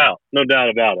 no doubt. No doubt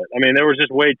about it. I mean, there was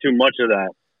just way too much of that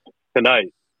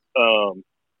tonight.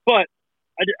 But,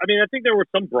 I think there were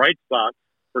some bright spots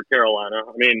for Carolina.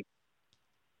 I mean,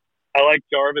 I like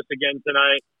Jarvis again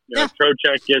tonight.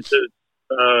 Trocheck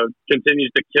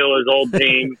continues to kill his old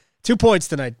team. 2 points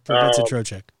tonight for Vincent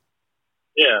Trocheck.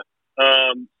 Yeah.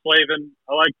 Slavin.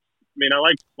 I like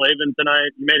Slavin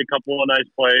tonight. He made a couple of nice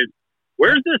plays.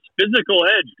 Where's this physical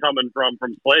edge coming from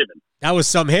Slavin? That was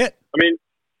some hit. I mean,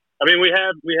 we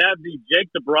have the Jake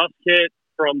DeBrusk hit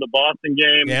from the Boston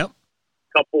game a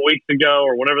couple weeks ago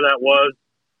or whenever that was,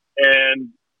 and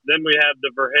then we have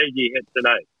the Verhaeghe hit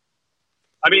tonight.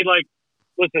 I mean,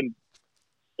 listen,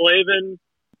 Slavin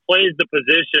plays the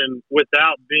position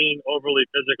without being overly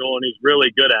physical, and he's really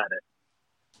good at it.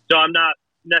 So I'm not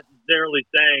necessarily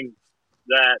saying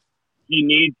that he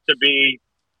needs to be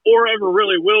or ever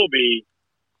really will be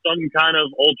some kind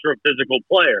of ultra physical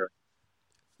player.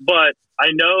 But I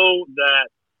know that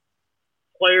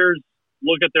players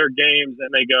look at their games and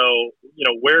they go,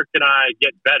 where can I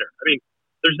get better? I mean,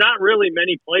 there's not really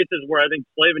many places where I think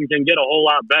Slavin can get a whole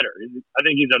lot better. I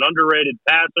think he's an underrated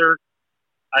passer.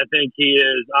 I think he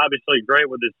is obviously great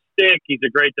with his stick. He's a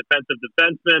great defensive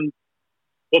defenseman.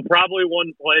 But probably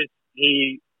one place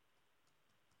he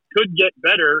could get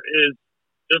better is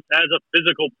just as a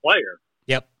physical player.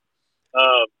 Yep.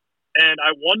 And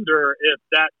I wonder if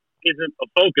that isn't a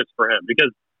focus for him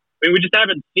because, we just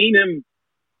haven't seen him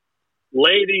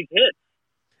lay these hits.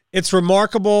 It's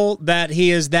remarkable that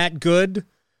he is that good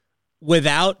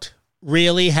without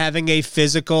really having a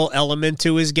physical element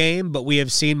to his game, but we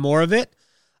have seen more of it.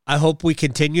 I hope we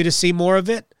continue to see more of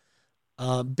it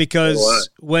because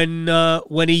when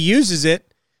he uses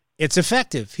it, it's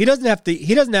effective. He doesn't have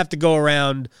to go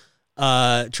around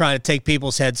trying to take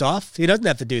people's heads off. He doesn't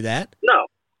have to do that. No.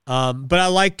 But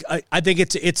I think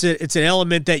it's an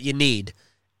element that you need,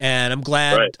 and I'm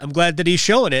glad that he's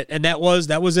showing it. And that was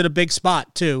at a big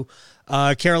spot too.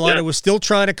 Carolina was still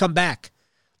trying to come back.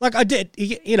 Like I did,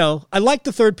 I liked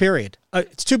the third period.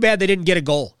 It's too bad they didn't get a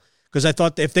goal because I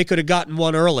thought that if they could have gotten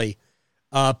one early,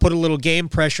 put a little game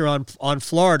pressure on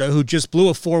Florida, who just blew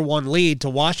a 4-1 lead to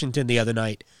Washington the other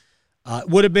night.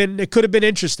 It could have been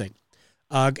interesting.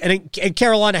 And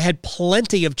Carolina had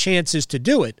plenty of chances to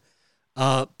do it.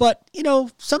 But,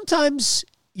 sometimes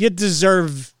you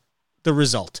deserve the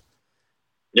result.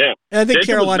 Yeah. And I think Jacob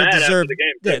Carolina was mad deserved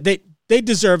after the game. they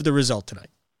deserved the result tonight.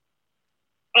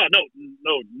 Oh,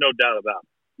 no doubt about it.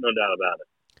 No doubt about it.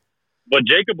 But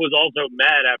Jacob was also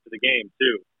mad after the game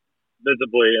too,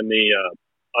 visibly in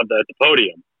at the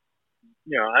podium.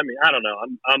 I don't know.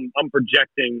 I'm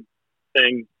projecting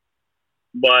things,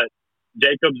 but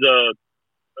Jacob's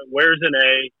wears an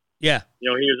A. Yeah. He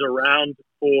was around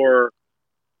for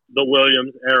the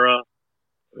Williams era,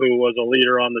 who was a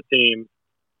leader on the team.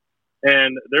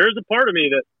 And there's a part of me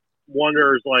that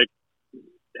wonders, like,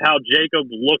 how Jacob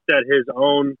looked at his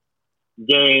own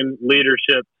game,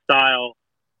 leadership style,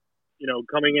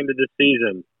 coming into this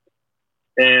season.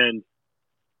 And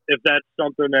if that's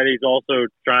something that he's also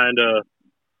trying to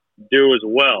do as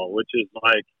well, which is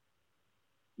like,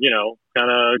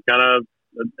 kind of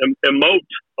emote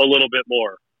a little bit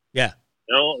more. Yeah.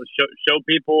 Show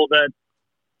people that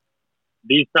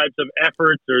these types of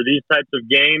efforts or these types of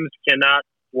games cannot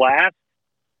last.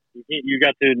 You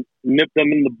got to nip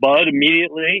them in the bud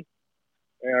immediately.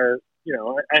 Or,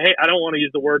 I don't want to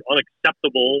use the word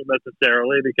unacceptable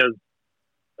necessarily because,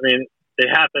 they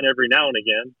happen every now and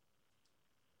again.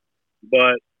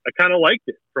 But I kind of liked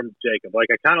it from Jacob. Like,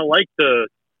 I kind of liked the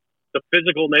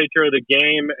physical nature of the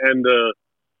game and the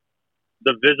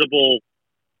visible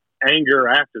anger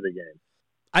after the game.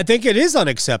 I think it is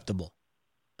unacceptable.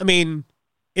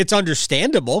 It's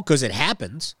understandable because it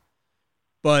happens,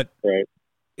 but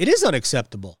it is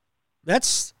unacceptable.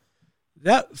 That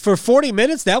for 40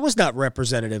 minutes, that was not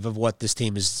representative of what this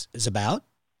team is about.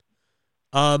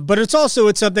 But it's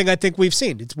something I think we've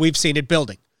seen. We've seen it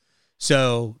building.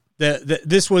 So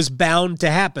this was bound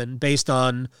to happen based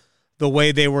on the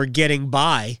way they were getting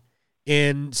by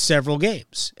in several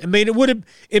games.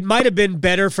 It might have been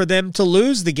better for them to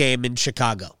lose the game in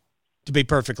Chicago, to be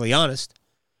perfectly honest,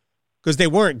 because they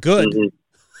weren't good.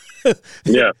 Mm-hmm.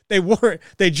 Yeah,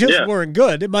 they just weren't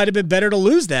good. It might have been better to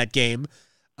lose that game,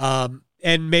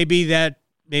 and maybe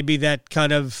that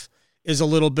kind of is a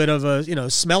little bit of a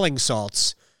smelling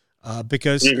salts,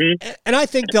 because and I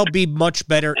think they'll be much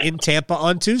better in Tampa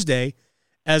on Tuesday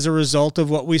as a result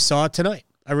of what we saw tonight.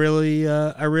 I really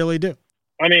do.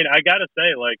 I gotta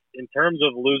say, like, in terms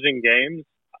of losing games,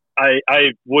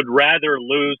 I would rather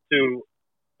lose to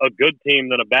a good team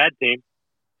than a bad team.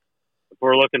 If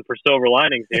we're looking for silver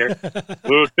linings here,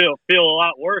 we would feel a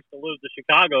lot worse to lose to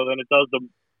Chicago than it does to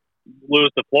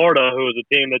lose to Florida, who is a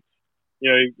team that's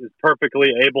is perfectly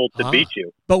able to beat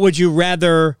you. But would you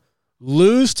rather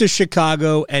lose to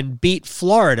Chicago and beat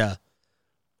Florida,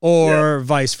 or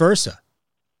vice versa?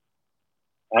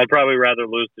 I'd probably rather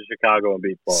lose to Chicago and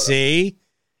beat Florida. See,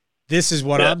 this is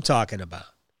what I'm talking about.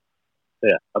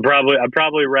 Yeah, I'd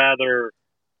probably rather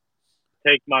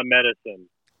take my medicine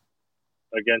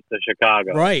against the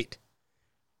Chicago, right,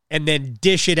 and then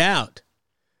dish it out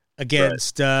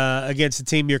against the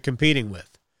team you're competing with.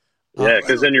 Yeah,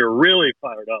 because then you're really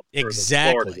fired up.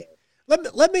 Exactly.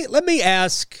 Let me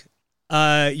ask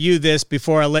you this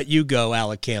before I let you go,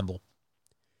 Alec Campbell.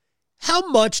 How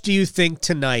much do you think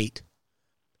tonight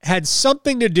had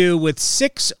something to do with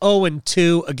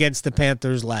 6-0-2 against the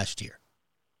Panthers last year?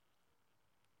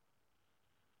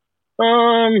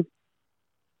 I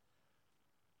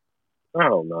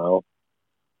don't know.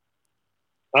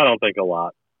 I don't think a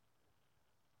lot.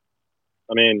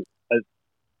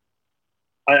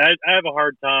 I have a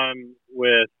hard time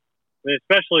with,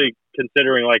 especially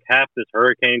considering like half this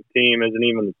Hurricanes team isn't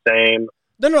even the same.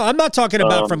 No, I'm not talking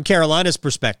about from Carolina's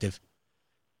perspective.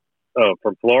 Oh,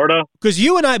 from Florida? Because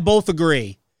you and I both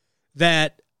agree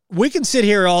that we can sit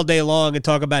here all day long and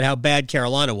talk about how bad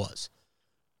Carolina was.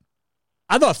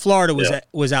 I thought Florida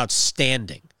was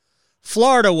outstanding.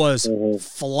 Florida was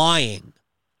flying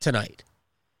tonight.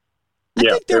 I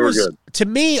think there was good. To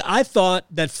me, I thought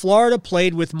that Florida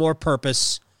played with more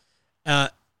purpose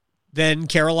than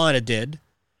Carolina did.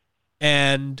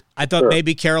 And I thought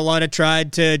maybe Carolina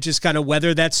tried to just kind of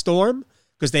weather that storm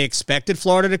because they expected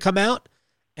Florida to come out.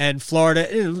 And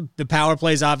Florida, the power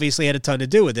plays obviously had a ton to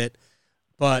do with it.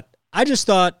 But I just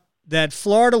thought that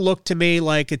Florida looked to me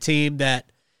like a team that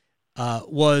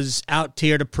was out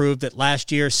here to prove that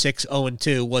last year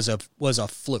 6-0-2 was a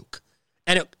fluke.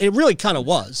 And it really kind of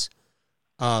was.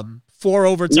 4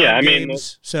 overtime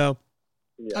games. So,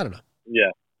 I don't know.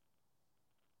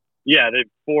 Yeah, they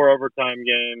 4 overtime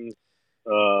games.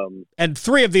 And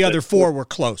 3 of the other 4 were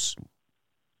close.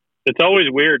 It's always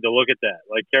weird to look at that.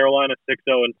 Like Carolina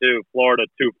 6-0-2, Florida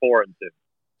 2-4-2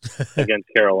 against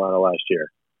Carolina last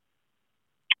year.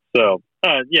 So,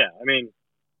 I mean,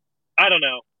 I don't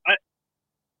know. I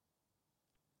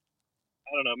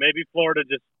don't know. Maybe Florida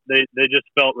they just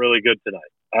felt really good tonight.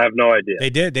 I have no idea.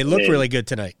 They did. They looked really good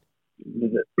tonight.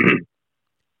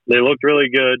 They looked really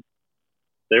good.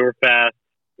 They were fast.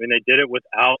 I mean, they did it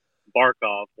without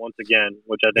Barkov once again,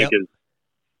 which I think is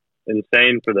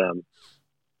insane for them.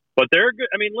 But they're good.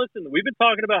 I mean, listen, we've been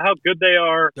talking about how good they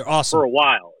are. They're awesome for a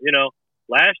while. You know,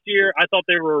 last year I thought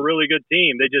they were a really good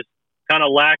team. They just kind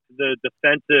of lacked the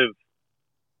defensive.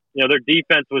 You know, their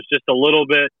defense was just a little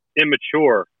bit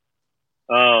immature.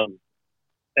 But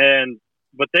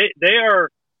they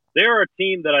are a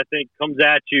team that I think comes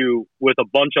at you with a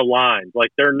bunch of lines.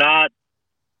 Like they're not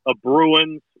a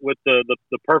Bruins with the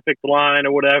perfect line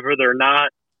or whatever. They're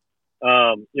not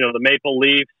the Maple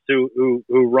Leafs who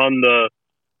run the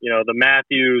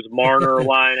Matthews Marner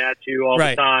line at you all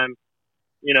the time.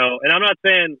 You know, and I'm not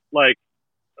saying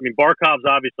Barkov's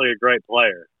obviously a great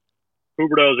player.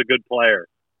 Huberdeau's a good player.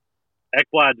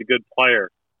 Ekblad's a good player.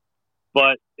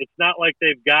 But it's not like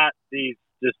they've got these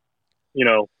just,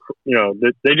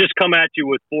 they just come at you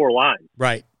with 4 lines.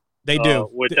 Right. They do.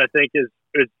 Which I think is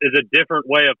a different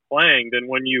way of playing than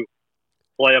when you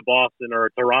play a Boston or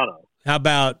a Toronto. How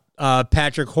about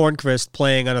Patrick Hornqvist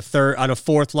playing on a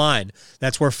 4th line?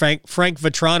 That's where Frank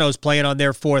Vetrano's playing on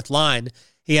their 4th line.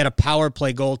 He had a power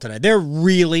play goal tonight. They're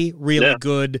really, really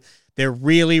good. They're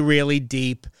really, really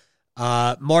deep.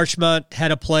 Marchmont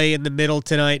had a play in the middle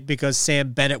tonight because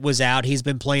Sam Bennett was out. He's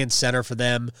been playing center for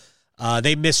them.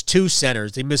 They missed 2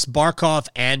 centers. They missed Barkov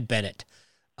and Bennett.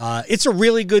 It's a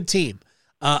really good team.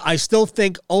 I still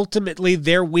think ultimately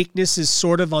their weakness is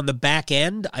sort of on the back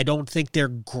end. I don't think they're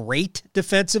great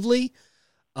defensively,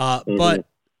 but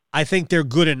I think they're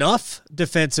good enough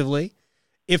defensively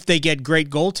if they get great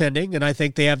goaltending, and I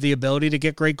think they have the ability to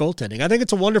get great goaltending. I think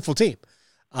it's a wonderful team.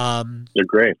 They're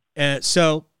great.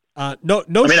 So no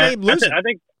shame losing. I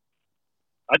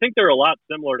think they're a lot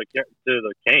similar to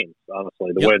the Canes,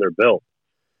 honestly, the way they're built.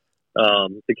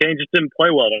 The Canes just didn't play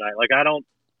well tonight. Like I don't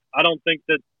think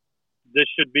that this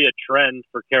should be a trend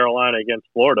for Carolina against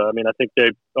Florida. I mean, I think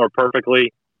they are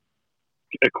perfectly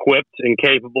equipped and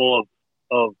capable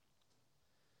of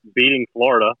beating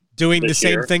Florida. Doing the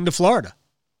same thing to Florida.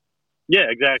 Yeah,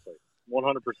 exactly.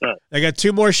 100%. They got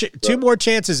two more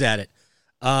chances at it.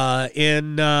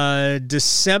 In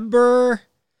December,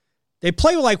 they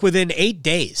play like within 8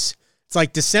 days. It's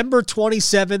like December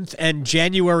 27th and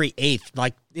January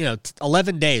 8th,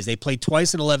 11 days. They play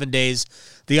twice in 11 days.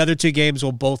 The other 2 games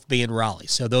will both be in Raleigh.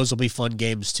 So those will be fun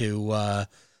games to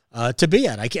be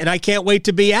at. I can't wait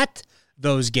to be at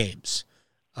those games.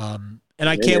 And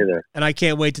I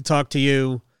can't wait to talk to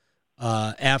you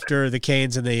after the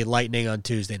Canes and the Lightning on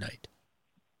Tuesday night.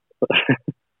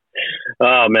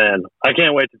 Oh man, I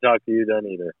can't wait to talk to you then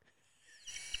either.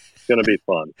 It's going to be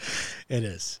fun. It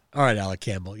is. All right, Alec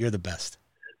Campbell, you're the best.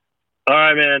 All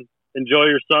right, man. Enjoy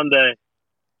your Sunday.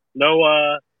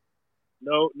 No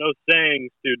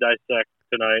sayings to dissect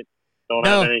tonight. Don't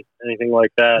have anything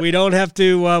like that. We don't have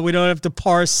to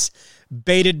parse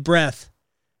bated breath.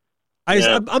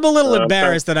 I'm a little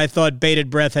embarrassed that I thought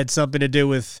bated breath had something to do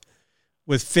with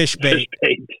fish bait.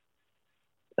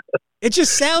 It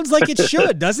just sounds like it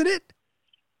should, doesn't it?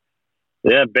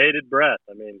 Yeah, bated breath.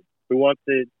 I mean, who wants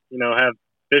to, have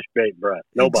fish bait breath?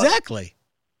 Nobody. Exactly.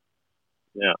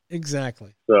 Yeah.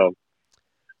 Exactly. So,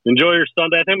 enjoy your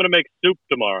Sunday. I think I'm going to make soup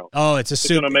tomorrow. Oh, it's a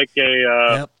soup. I'm going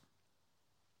to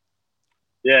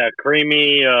make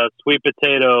creamy sweet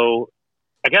potato.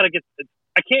 I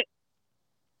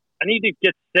need to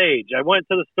get sage. I went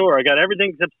to the store. I got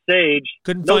everything except sage.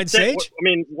 Couldn't find sage? I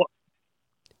mean,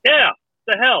 yeah.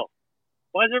 What the hell?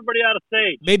 Why is everybody out of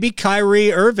sage? Maybe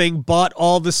Kyrie Irving bought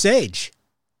all the sage.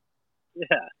 Yeah,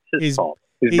 it's his fault.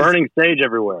 He's burning sage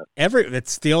everywhere.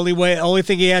 It's the only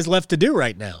thing he has left to do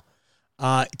right now.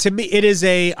 To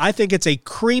me, I think it's a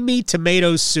creamy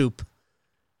tomato soup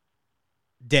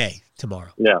day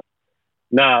tomorrow. Yeah.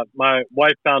 Nah, my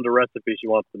wife found a recipe she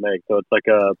wants to make. So it's like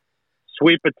a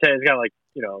sweet potato. It's got like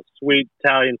sweet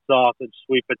Italian sausage,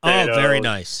 sweet potato. Oh, very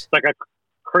nice. It's like a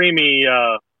creamy,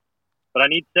 but I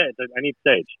need sage.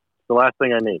 It's the last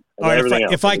thing I need. All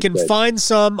right, if I can find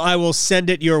some, I will send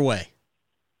it your way.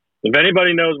 If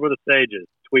anybody knows where the sage is,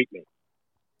 tweet me.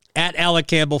 At Alec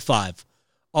Campbell 5.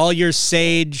 All your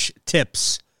sage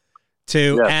tips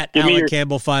to at Alec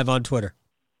Campbell 5 on Twitter.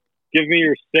 Give me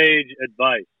your sage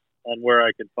advice on where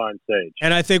I can find sage.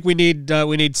 And I think we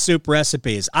need soup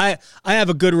recipes. I have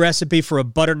a good recipe for a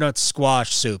butternut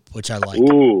squash soup, which I like.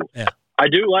 Ooh, yeah, I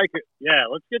do like it. Yeah,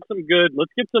 let's get some good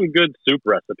soup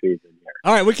recipes in here.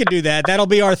 All right, we can do that. That'll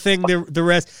be our thing. The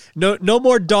rest, no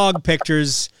more dog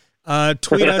pictures.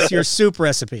 Tweet us your soup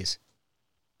recipes.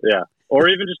 Yeah, or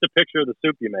even just a picture of the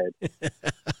soup you made.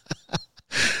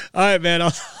 All right, man.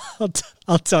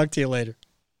 I'll talk to you later.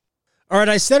 All right,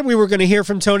 I said we were going to hear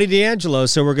from Tony DeAngelo,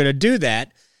 so we're going to do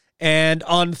that. And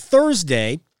on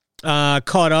Thursday,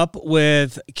 caught up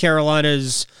with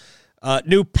Carolina's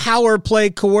new power play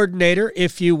coordinator,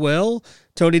 if you will.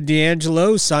 Tony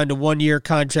DeAngelo signed a 1-year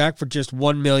contract for just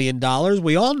 $1 million.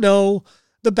 We all know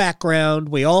the background.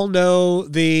 We all know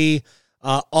the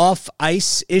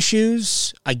off-ice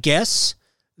issues, I guess,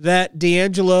 that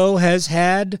DeAngelo has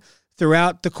had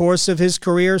throughout the course of his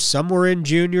career. Some were in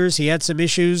juniors. He had some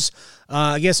issues,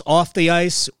 I guess, off the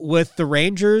ice with the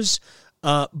Rangers.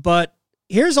 But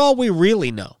here's all we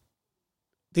really know.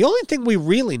 The only thing we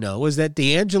really know is that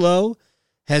DeAngelo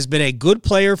has been a good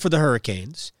player for the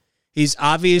Hurricanes. He's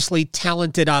obviously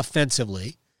talented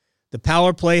offensively. The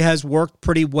power play has worked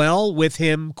pretty well with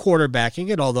him quarterbacking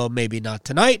it, although maybe not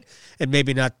tonight and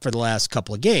maybe not for the last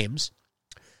couple of games.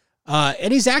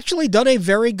 And he's actually done a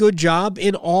very good job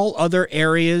in all other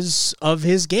areas of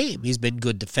his game. He's been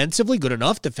good defensively, good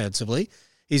enough defensively.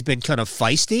 He's been kind of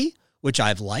feisty, which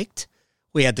I've liked.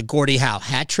 We had the Gordie Howe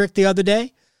hat trick the other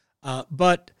day.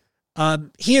 But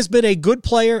he has been a good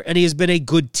player, and he has been a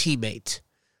good teammate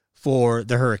for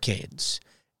the Hurricanes.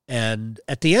 And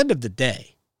at the end of the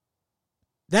day,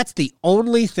 that's the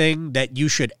only thing that you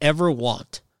should ever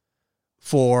want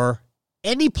for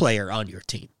any player on your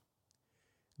team.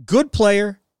 Good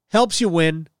player, helps you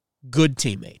win, good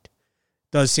teammate.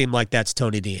 Does seem like that's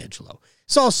Tony DeAngelo.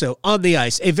 He's also, on the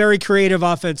ice, a very creative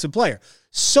offensive player.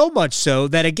 So much so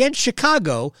that against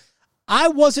Chicago, I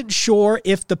wasn't sure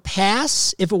if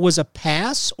it was a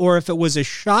pass or if it was a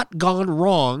shot gone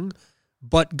wrong,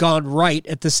 but gone right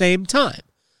at the same time.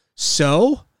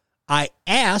 So I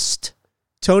asked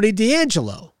Tony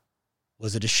DeAngelo,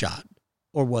 was it a shot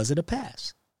or was it a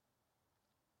pass?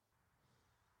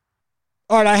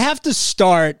 All right, I have to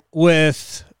start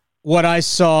with what I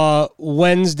saw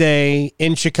Wednesday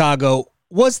in Chicago.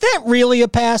 Was that really a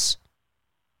pass?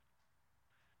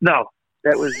 No,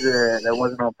 that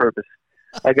wasn't on purpose.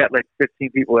 I got like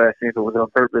 15 people asking if it was on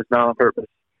purpose, not on purpose.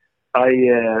 I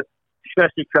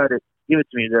especially tried to give it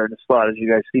to me there in the slot, as you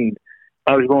guys seen.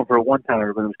 I was going for a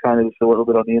one-timer, but it was kind of just a little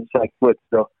bit on the inside foot,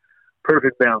 so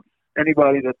perfect bounce.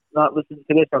 Anybody that's not listening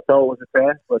to this, I'll tell it was a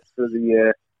pass, but for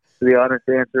the honest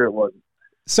answer, it wasn't.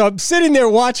 So I'm sitting there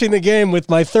watching the game with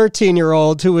my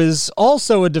 13-year-old, who is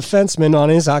also a defenseman on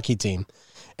his hockey team,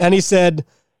 and he said,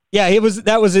 "Yeah,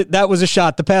 that was a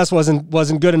shot. The pass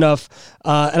wasn't good enough."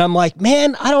 And I'm like,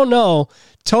 "Man, I don't know.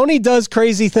 Tony does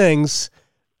crazy things.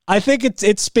 I think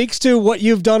it speaks to what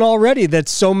you've done already. That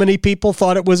so many people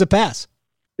thought it was a pass."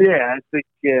 Yeah, I think.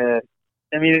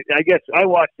 I guess I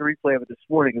watched the replay of it this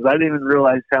morning because I didn't even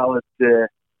realize how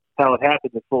it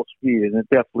happened at full speed, and it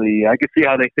definitely I could see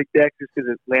how they think that just because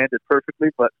it landed perfectly,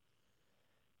 but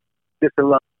just a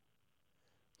lot.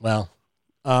 Well,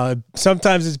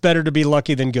 sometimes it's better to be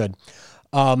lucky than good.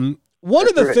 One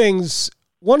of the things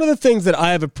that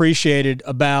I have appreciated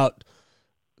about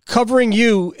covering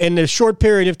you in a short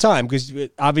period of time, because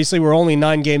obviously we're only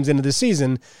 9 games into the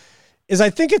season, is I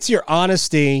think it's your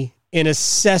honesty in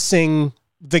assessing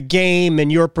the game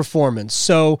and your performance.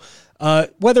 So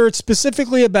whether it's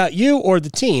specifically about you or the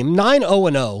team,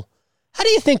 9-0-0, how do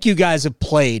you think you guys have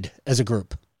played as a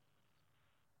group?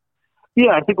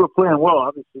 Yeah, I think we're playing well.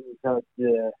 Obviously, we've had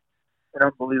an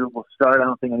unbelievable start. I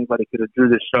don't think anybody could have drew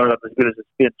this start up as good as it's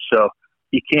been. So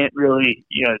you can't really,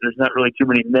 there's not really too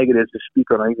many negatives to speak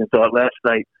on. I even thought last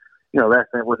night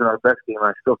wasn't our best game.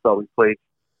 I still thought we played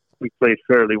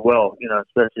fairly well.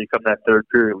 Especially come that third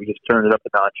period, we just turned it up a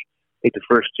notch. I think the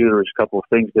first two, there was a couple of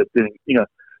things that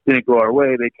didn't go our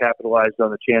way. They capitalized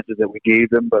on the chances that we gave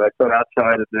them, but I thought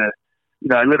outside of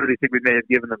I literally think we may have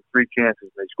given them 3 chances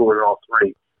and they scored all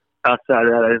 3. Outside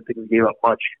of that, I didn't think we gave up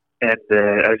much. And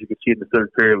as you can see in the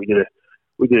third period, we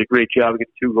did a great job of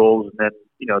getting 2 goals, and then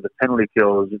the penalty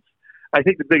kills. I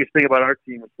think the biggest thing about our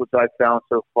team, which I've found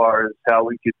so far, is how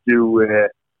we could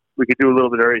we could do a little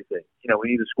bit of everything.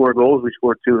 We need to score goals. We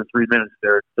scored 2 in 3 minutes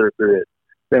there, third period.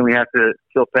 Then we have to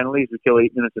kill penalties. We kill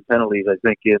 8 minutes of penalties, I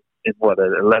think, in what,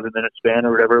 an 11-minute span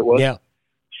or whatever it was. Yeah.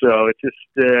 So it's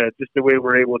just the way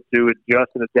we're able to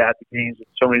adjust and adapt the games with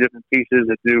so many different pieces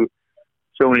that do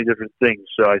so many different things.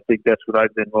 So I think that's what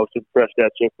I've been most impressed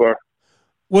at so far.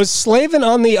 Was Slavin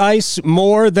on the ice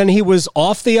more than he was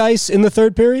off the ice in the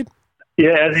third period?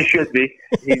 Yeah, as he should be.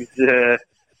 He's a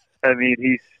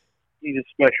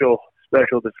special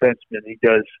defenseman. He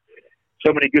does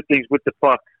so many good things with the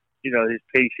puck. His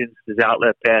patience, his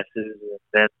outlet passes, and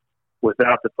then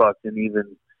without the puck, an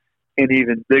even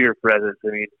bigger presence.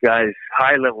 Guys,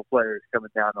 high-level players coming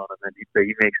down on him, and he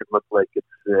makes it look like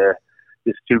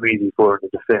it's too easy for him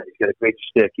to defend. He's got a great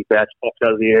stick. He bats pucks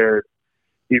out of the air.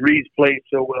 He reads plays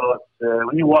so well.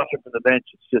 When you watch him from the bench,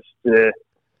 it's just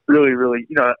really, really,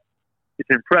 it's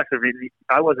impressive.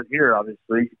 I wasn't here,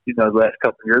 obviously, the last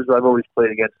couple of years. I've always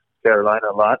played against Carolina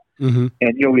a lot, and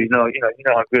you always know,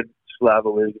 how good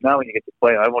Slavo is. Now when you get to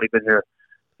play, I've only been here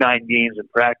 9 games in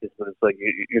practice, but it's like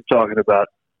you're talking about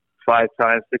 5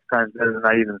 times, 6 times better than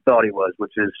I even thought he was,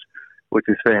 which is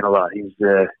saying a lot. He's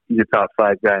a top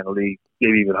 5 guy in the league,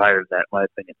 maybe even higher than that, in my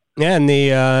opinion. Yeah, and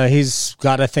he's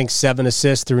got, I think, 7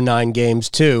 assists through 9 games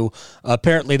too.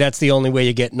 Apparently, that's the only way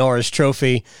you get Norris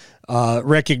Trophy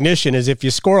recognition is if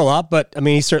you score a lot. But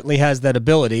he certainly has that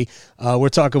ability. We're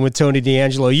talking with Tony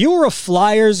DeAngelo. You were a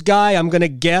Flyers guy, I'm going to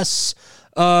guess,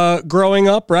 growing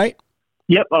up, right?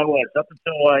 Yep, I was. Up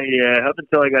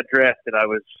until I got drafted, I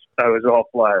was all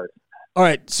Flyers. All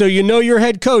right, so your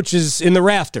head coach is in the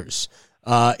rafters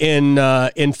in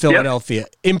Philadelphia.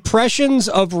 Yep. Impressions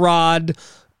of Rod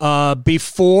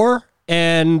before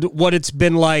and what it's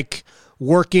been like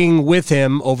working with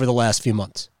him over the last few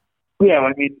months. Yeah,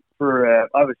 for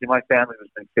obviously my family was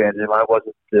big fans of him.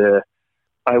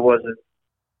 I wasn't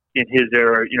in his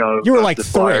era. You were like the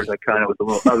 3. Flyers. I was a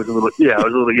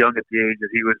little young at the age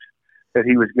that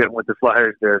he was getting with the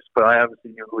Flyers there. But I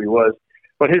obviously knew who he was.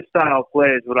 But his style of play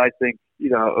is what I think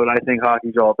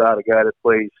hockey's all about. A guy that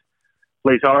plays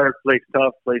hard, plays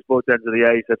tough, plays both ends of the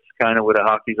ice. That's kind of what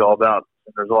hockey's all about.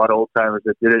 And there's a lot of old timers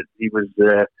that did it. He was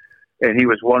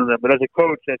one of them. But as a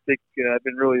coach, I think I've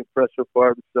been really impressed so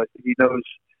far because I think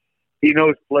he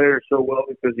knows players so well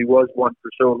because he was one for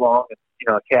so long,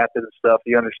 and a captain and stuff.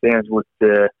 He understands what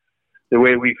the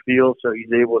way we feel, so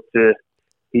he's able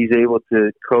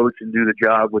to coach and do the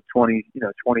job with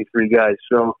 23 guys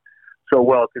so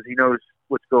well because he knows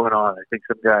what's going on. I think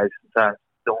some guys sometimes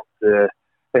don't.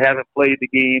 They haven't played the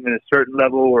game at a certain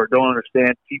level or don't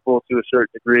understand people to a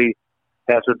certain degree.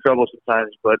 Have some trouble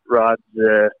sometimes, but Rod,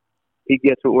 he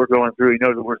gets what we're going through. He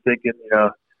knows what we're thinking,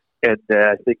 and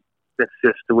I think that's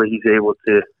just the way he's able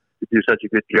to do such a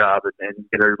good job and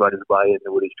get everybody to buy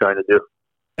into what he's trying to do.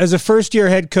 As a first-year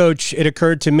head coach, it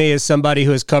occurred to me as somebody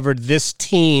who has covered this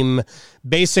team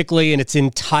basically in its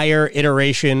entire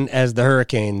iteration as the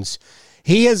Hurricanes,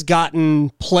 he has gotten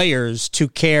players to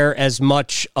care as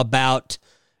much about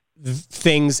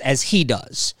things as he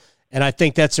does. And I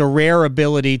think that's a rare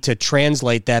ability to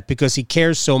translate that because he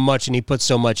cares so much and he puts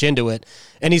so much into it.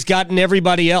 And he's gotten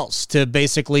everybody else to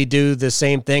basically do the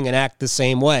same thing and act the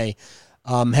same way.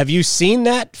 Have you seen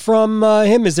that from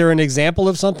him? Is there an example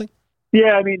of something?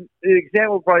 Yeah, the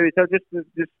example probably is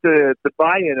just the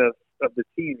buy-in of the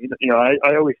team.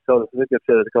 I always tell this. I think I've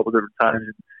said it a couple different times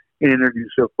in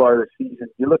interviews so far this season.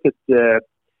 You look at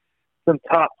some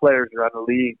top players around the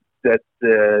league that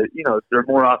they're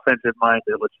more offensive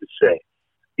minded, let's just say,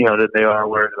 than they are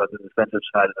worried about the defensive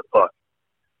side of the puck.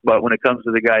 But when it comes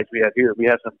to the guys we have here, we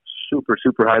have some super,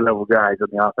 super high level guys on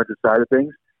the offensive side of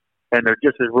things, and they're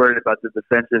just as worried about the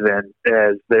defensive end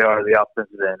as they are the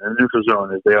offensive end, and the neutral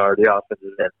zone as they are the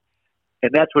offensive end.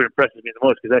 And that's what impresses me the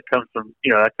most because that comes from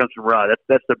Rod.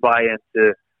 That's the buy-in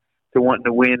to wanting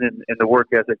to win and the work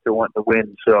ethic to wanting to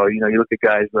win. So you look at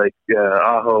guys like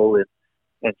Aho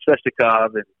and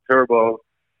Svechnikov and Turbo,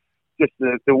 just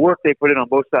the work they put in on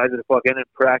both sides of the puck and in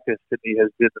practice to me has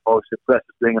been the most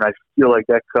impressive thing. And I feel like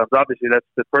that comes, obviously that's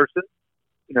the person,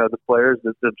 the players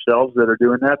themselves that are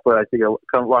doing that, but I think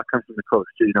a lot comes from the coach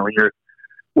too.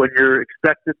 When you're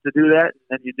expected to do that and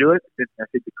then you do it, I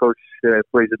think the coach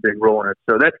plays a big role in it.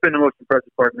 So that's been the most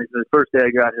impressive part of me. The first day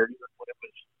I got here, even when it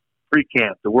was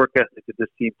pre-camp, the work ethic that this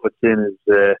team puts in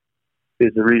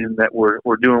is the reason that we're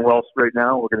doing well right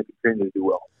now. We're going to continue to do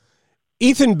well.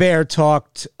 Ethan Bear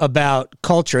talked about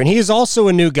culture, and he is also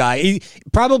a new guy.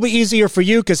 Probably easier for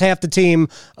you because half the team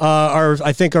are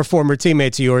former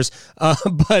teammates of yours.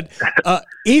 But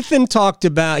Ethan talked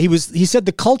about he said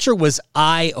the culture was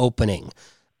eye-opening.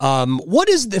 What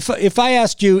is if I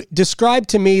asked you, describe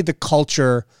to me the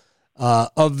culture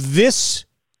of this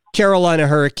Carolina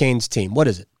Hurricanes team? What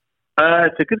is it?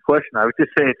 It's a good question. I would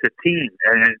just say it's a team,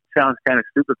 and it sounds kind of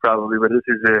stupid probably, but this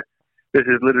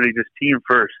is literally just team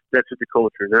first. That's what the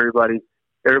culture is. Everybody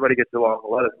gets along. A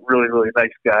lot of really, really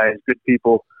nice guys, good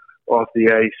people off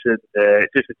the ice, and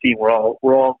it's just a team. We're all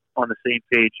on the same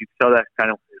page. You can tell that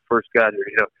kind of when you first got here.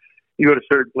 You go to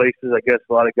certain places. I guess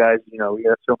a lot of guys. We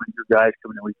have so many new guys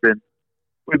coming in.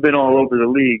 We've been all over the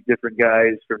league. Different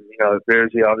guys from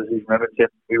Bearsy, obviously from Edmonton.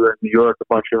 We were in New York, a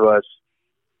bunch of us.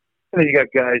 And then you got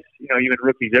guys, even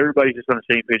rookies. Everybody's just on the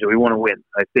same page that we want to win.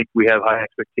 I think we have high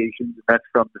expectations, and that's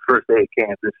from the first day of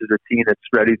camp. This is a team that's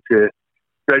ready to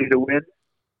win,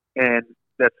 and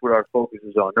that's what our focus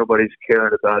is on. Nobody's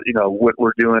caring about what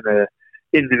we're doing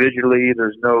individually.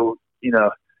 There's no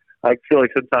I feel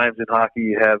like sometimes in hockey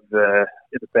you have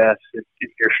in the past if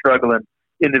you're struggling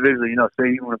individually. Say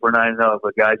even if we're 9-0,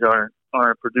 but guys aren't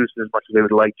producing as much as they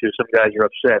would like to. Some guys are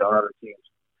upset on other teams.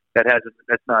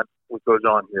 That's not what goes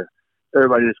on here.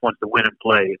 Everybody just wants to win and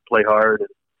play hard. And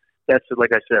that's,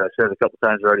 like I said it a couple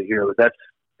times already here, but that's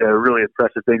a really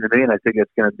impressive thing to me, and I think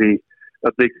it's going to be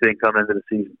a big thing coming into the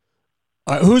season.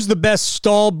 Who's the best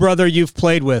Stahl brother you've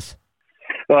played with?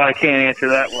 Well, I can't answer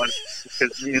that one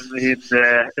because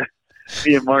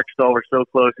me and Mark Stahl were so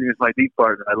close. He was my deep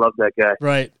partner. I love that guy.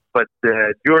 Right. But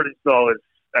Jordan Stahl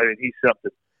he's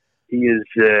something. He's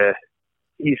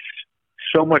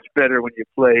so much better when you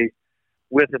play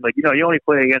with him. Like, you only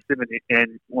play against him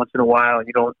and once in a while, and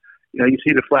you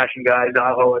see the flashing guys,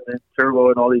 Aho and then Turbo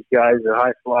and all these guys are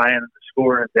high flying and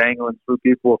scoring and dangling through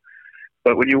people.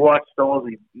 But when you watch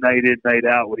Stolzy night in, night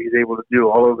out, what he's able to do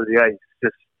all over the ice,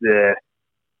 just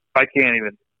I can't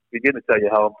even begin to tell you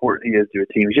how important he is to a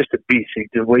team. He's just a beast.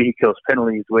 The way he kills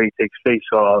penalties, the way he takes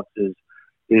face-offs, his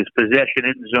possession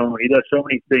in the zone. He does so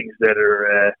many things that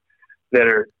are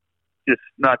just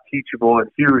not teachable and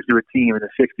huge to a team in a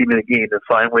 60-minute game to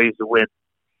find ways to win.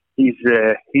 He's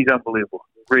unbelievable.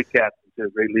 Great captain, too,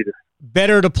 great leader.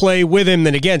 Better to play with him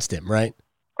than against him, right?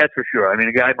 That's for sure. I mean,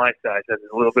 a guy my size has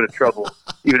a little bit of trouble,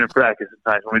 even in practice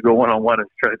sometimes. When we go one-on-one,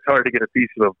 it's hard to get a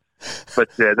piece of him. But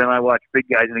then I watch big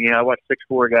guys in the game. I watch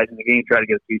 6'4" guys in the game try to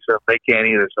get a piece of them. They can't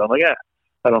either. So I'm like,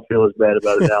 I don't feel as bad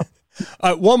about it now.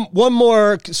 One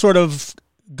more sort of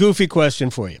goofy question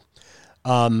for you.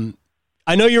 I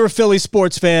know you're a Philly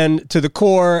sports fan to the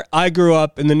core. I grew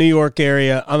up in the New York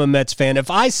area. I'm a Mets fan. If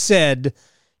I said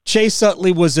Chase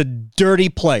Utley was a dirty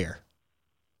player,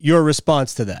 your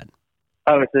response to that?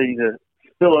 I would say he's a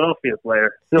Philadelphia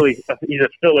player. He's a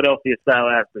Philadelphia-style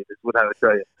athlete is what I would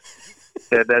tell you.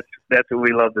 That's what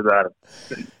we loved about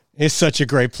him. He's such a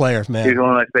great player, man. He's one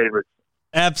of my favorites.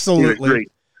 Absolutely. He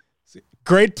was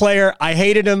great player. I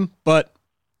hated him, but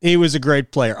he was a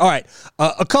great player. All right,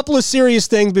 a couple of serious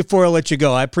things before I let you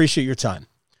go. I appreciate your time.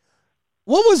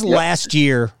 What was last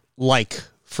year like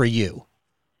for you?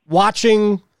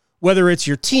 Watching, whether it's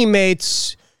your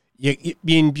teammates,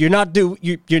 you're not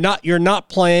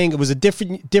playing. It was a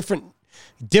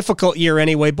difficult year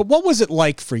anyway. But what was it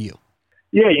like for you?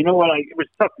 Yeah, you know what? It was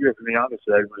a tough year for me.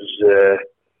 Obviously, I was.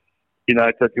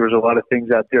 I thought there was a lot of things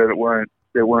out there that weren't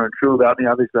true about me.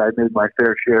 Obviously, I made my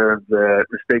fair share of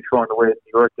mistakes along the way in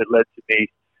New York that led to me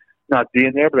not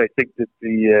being there. But I think that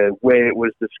the way it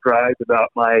was described about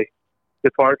my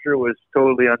departure was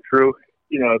totally untrue.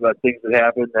 About things that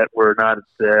happened that were not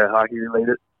hockey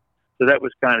related. So that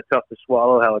was kind of tough to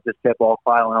swallow. How it just kept all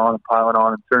piling on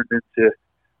and turned into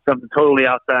something totally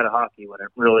outside of hockey when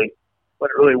it really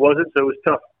wasn't. So it was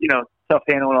tough. Tough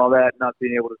handling all that, not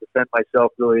being able to defend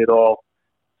myself really at all.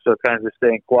 So kind of just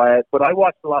staying quiet. But I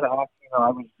watched a lot of hockey.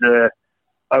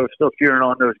 I was still cheering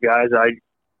on those guys. I'm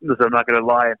not going to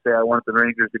lie and say I wanted the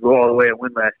Rangers to go all the way and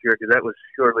win last year because that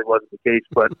surely wasn't the case.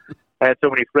 But I had so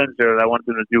many friends there that I wanted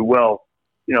them to do well.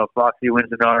 Foxy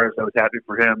wins in ours. I was happy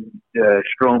for him.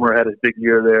 Stromer had a big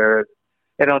year there.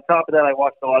 And on top of that, I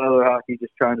watched a lot of other hockey,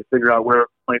 just trying to figure out where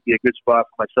might be a good spot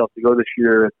for myself to go this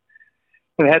year.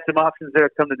 And I had some options there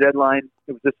come the deadline.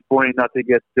 It was disappointing not to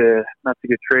get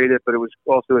traded, but it was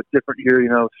also a different year,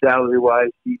 salary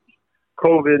wise.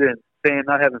 COVID and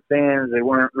not having fans, they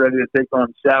weren't ready to take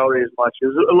on salary as much.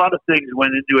 There's a lot of things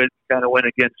went into it, kind of went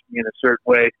against me in a certain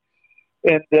way.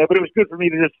 And but it was good for me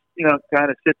to just kind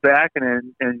of sit back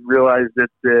and realize that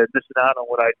missing out on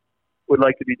what I would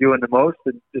like to be doing the most,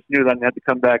 and just knew that I had to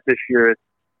come back this year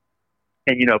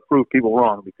and prove people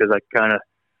wrong, because I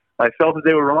felt that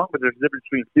they were wrong, but there's a difference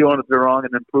between feeling that they're wrong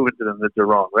and then proving to them that they're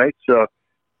wrong, right? So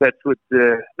that's what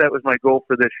that was my goal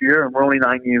for this year, and we're only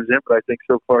 9 games in, but I think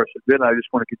so far so good. I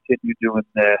just want to continue doing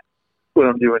what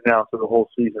I'm doing now for the whole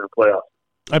season of playoffs.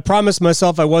 I promised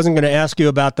myself I wasn't going to ask you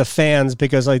about the fans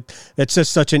because it's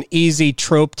just such an easy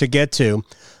trope to get to.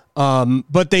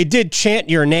 But they did chant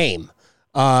your name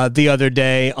the other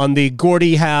day on the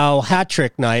Gordie Howe hat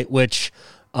trick night, which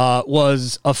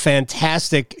was a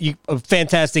fantastic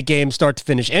game start to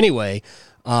finish anyway.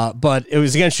 But it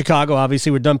was against Chicago.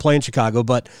 Obviously, we're done playing Chicago.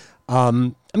 But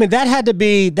that had to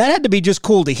be just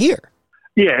cool to hear.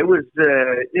 Yeah, it was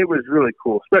really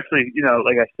cool, especially,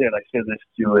 like I said this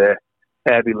to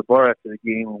Abby Labar after the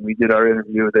game when we did our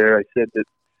interview there. I said that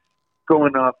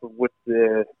going off of what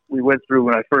we went through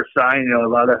when I first signed, a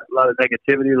lot of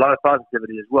negativity, a lot of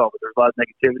positivity as well, but there's a lot of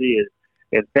negativity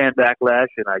and fan backlash.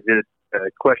 And I did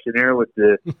a questionnaire with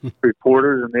the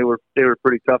reporters, and they were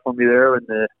pretty tough on me there. And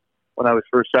when I was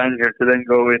first signing here, to then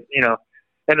go in,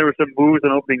 and there were some moves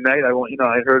on opening night. I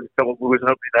heard a couple of moves on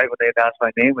opening night when they announced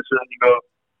my name. And so then you go,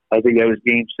 I think that was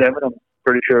Game 7. I'm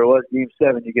pretty sure it was Game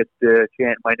 7. You get to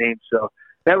chant my name. So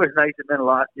that was nice. It meant a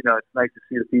lot. It's nice to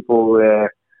see the people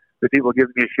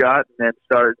giving me a shot and then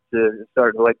starting to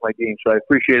like my game. So I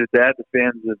appreciated that. The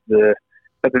fans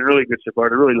have been really good so far.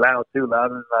 They're really loud too,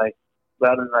 louder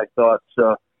than I thought.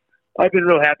 So I've been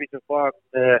real happy so far.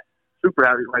 Super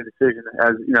happy with my decision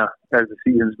as the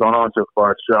season's gone on so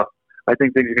far. So I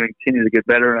think things are going to continue to get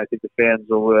better, and I think the fans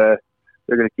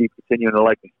they're going to keep continuing to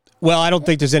like me. Well, I don't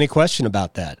think there's any question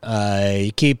about that.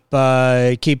 You keep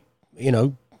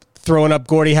throwing up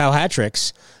Gordie Howe hat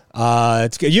tricks.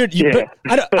 It's good. Yeah.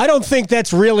 I don't think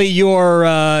that's really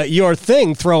your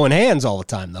thing, throwing hands all the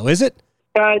time, though, is it?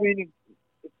 I mean,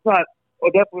 it's not.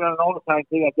 Well, definitely not an all-the-time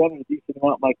thing. I've done it a decent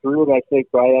amount in my career. But I say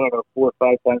probably 4 or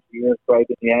 5 times a year. It's probably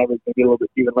been the average, maybe a little bit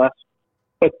even less.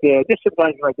 But just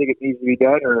sometimes when I think it needs to be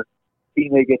done, or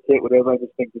teammate gets hit, whatever, I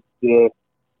just think that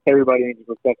everybody needs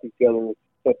to protect each other.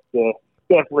 But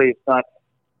definitely, it's not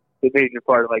the major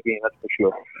part of my game, that's for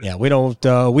sure. Yeah, we don't.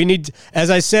 We need, as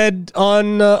I said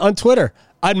on Twitter,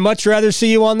 I'd much rather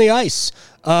see you on the ice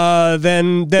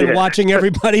than watching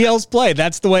everybody else play.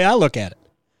 That's the way I look at it.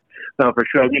 No, for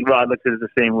sure. I think Rod looks at it the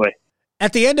same way.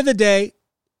 At the end of the day,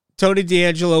 Tony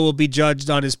DeAngelo will be judged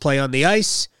on his play on the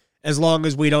ice as long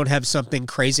as we don't have something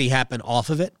crazy happen off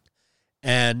of it.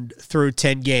 And through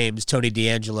 10 games, Tony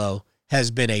DeAngelo has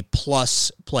been a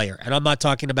plus player. And I'm not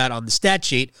talking about on the stat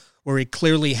sheet where he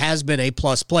clearly has been a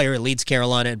plus player. It leads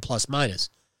Carolina in plus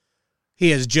minus. He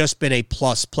has just been a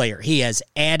plus player. He has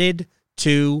added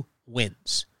 2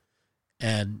 wins.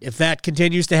 And if that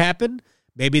continues to happen,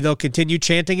 maybe they'll continue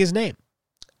chanting his name.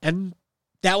 And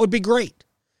that would be great.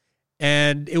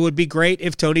 And it would be great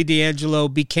if Tony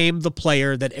DeAngelo became the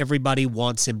player that everybody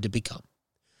wants him to become.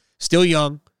 Still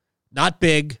young, not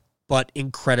big, but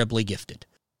incredibly gifted.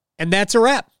 And that's a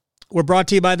wrap. We're brought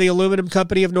to you by the Aluminum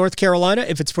Company of North Carolina.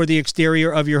 If it's for the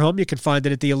exterior of your home, you can find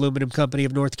it at the Aluminum Company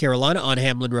of North Carolina on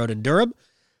Hamlin Road in Durham.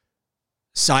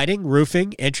 Siding,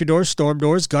 roofing, entry doors, storm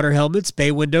doors, gutter helmets,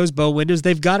 bay windows, bow windows,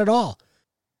 they've got it all.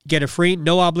 Get a free,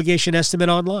 no-obligation estimate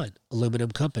online,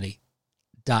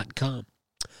 aluminumcompany.com.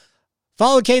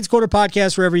 Follow the Canes Corner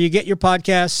podcast wherever you get your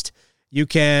podcast. You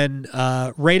can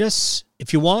rate us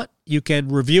if you want. You can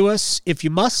review us if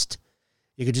you must.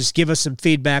 You can just give us some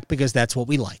feedback because that's what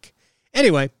we like.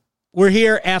 Anyway, we're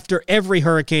here after every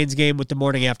Hurricanes game with the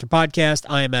Morning After podcast.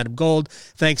 I am Adam Gold.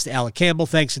 Thanks to Alec Campbell.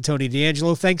 Thanks to Tony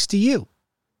DeAngelo. Thanks to you.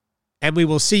 And we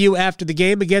will see you after the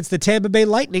game against the Tampa Bay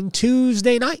Lightning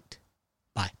Tuesday night.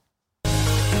 Bye.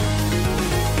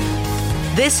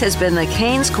 This has been the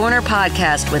Canes Corner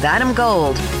podcast with Adam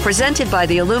Gold, presented by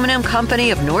the Aluminum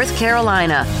Company of North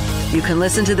Carolina. You can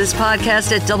listen to this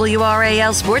podcast at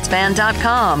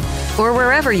WRALSportsFan.com or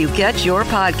wherever you get your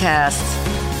podcasts.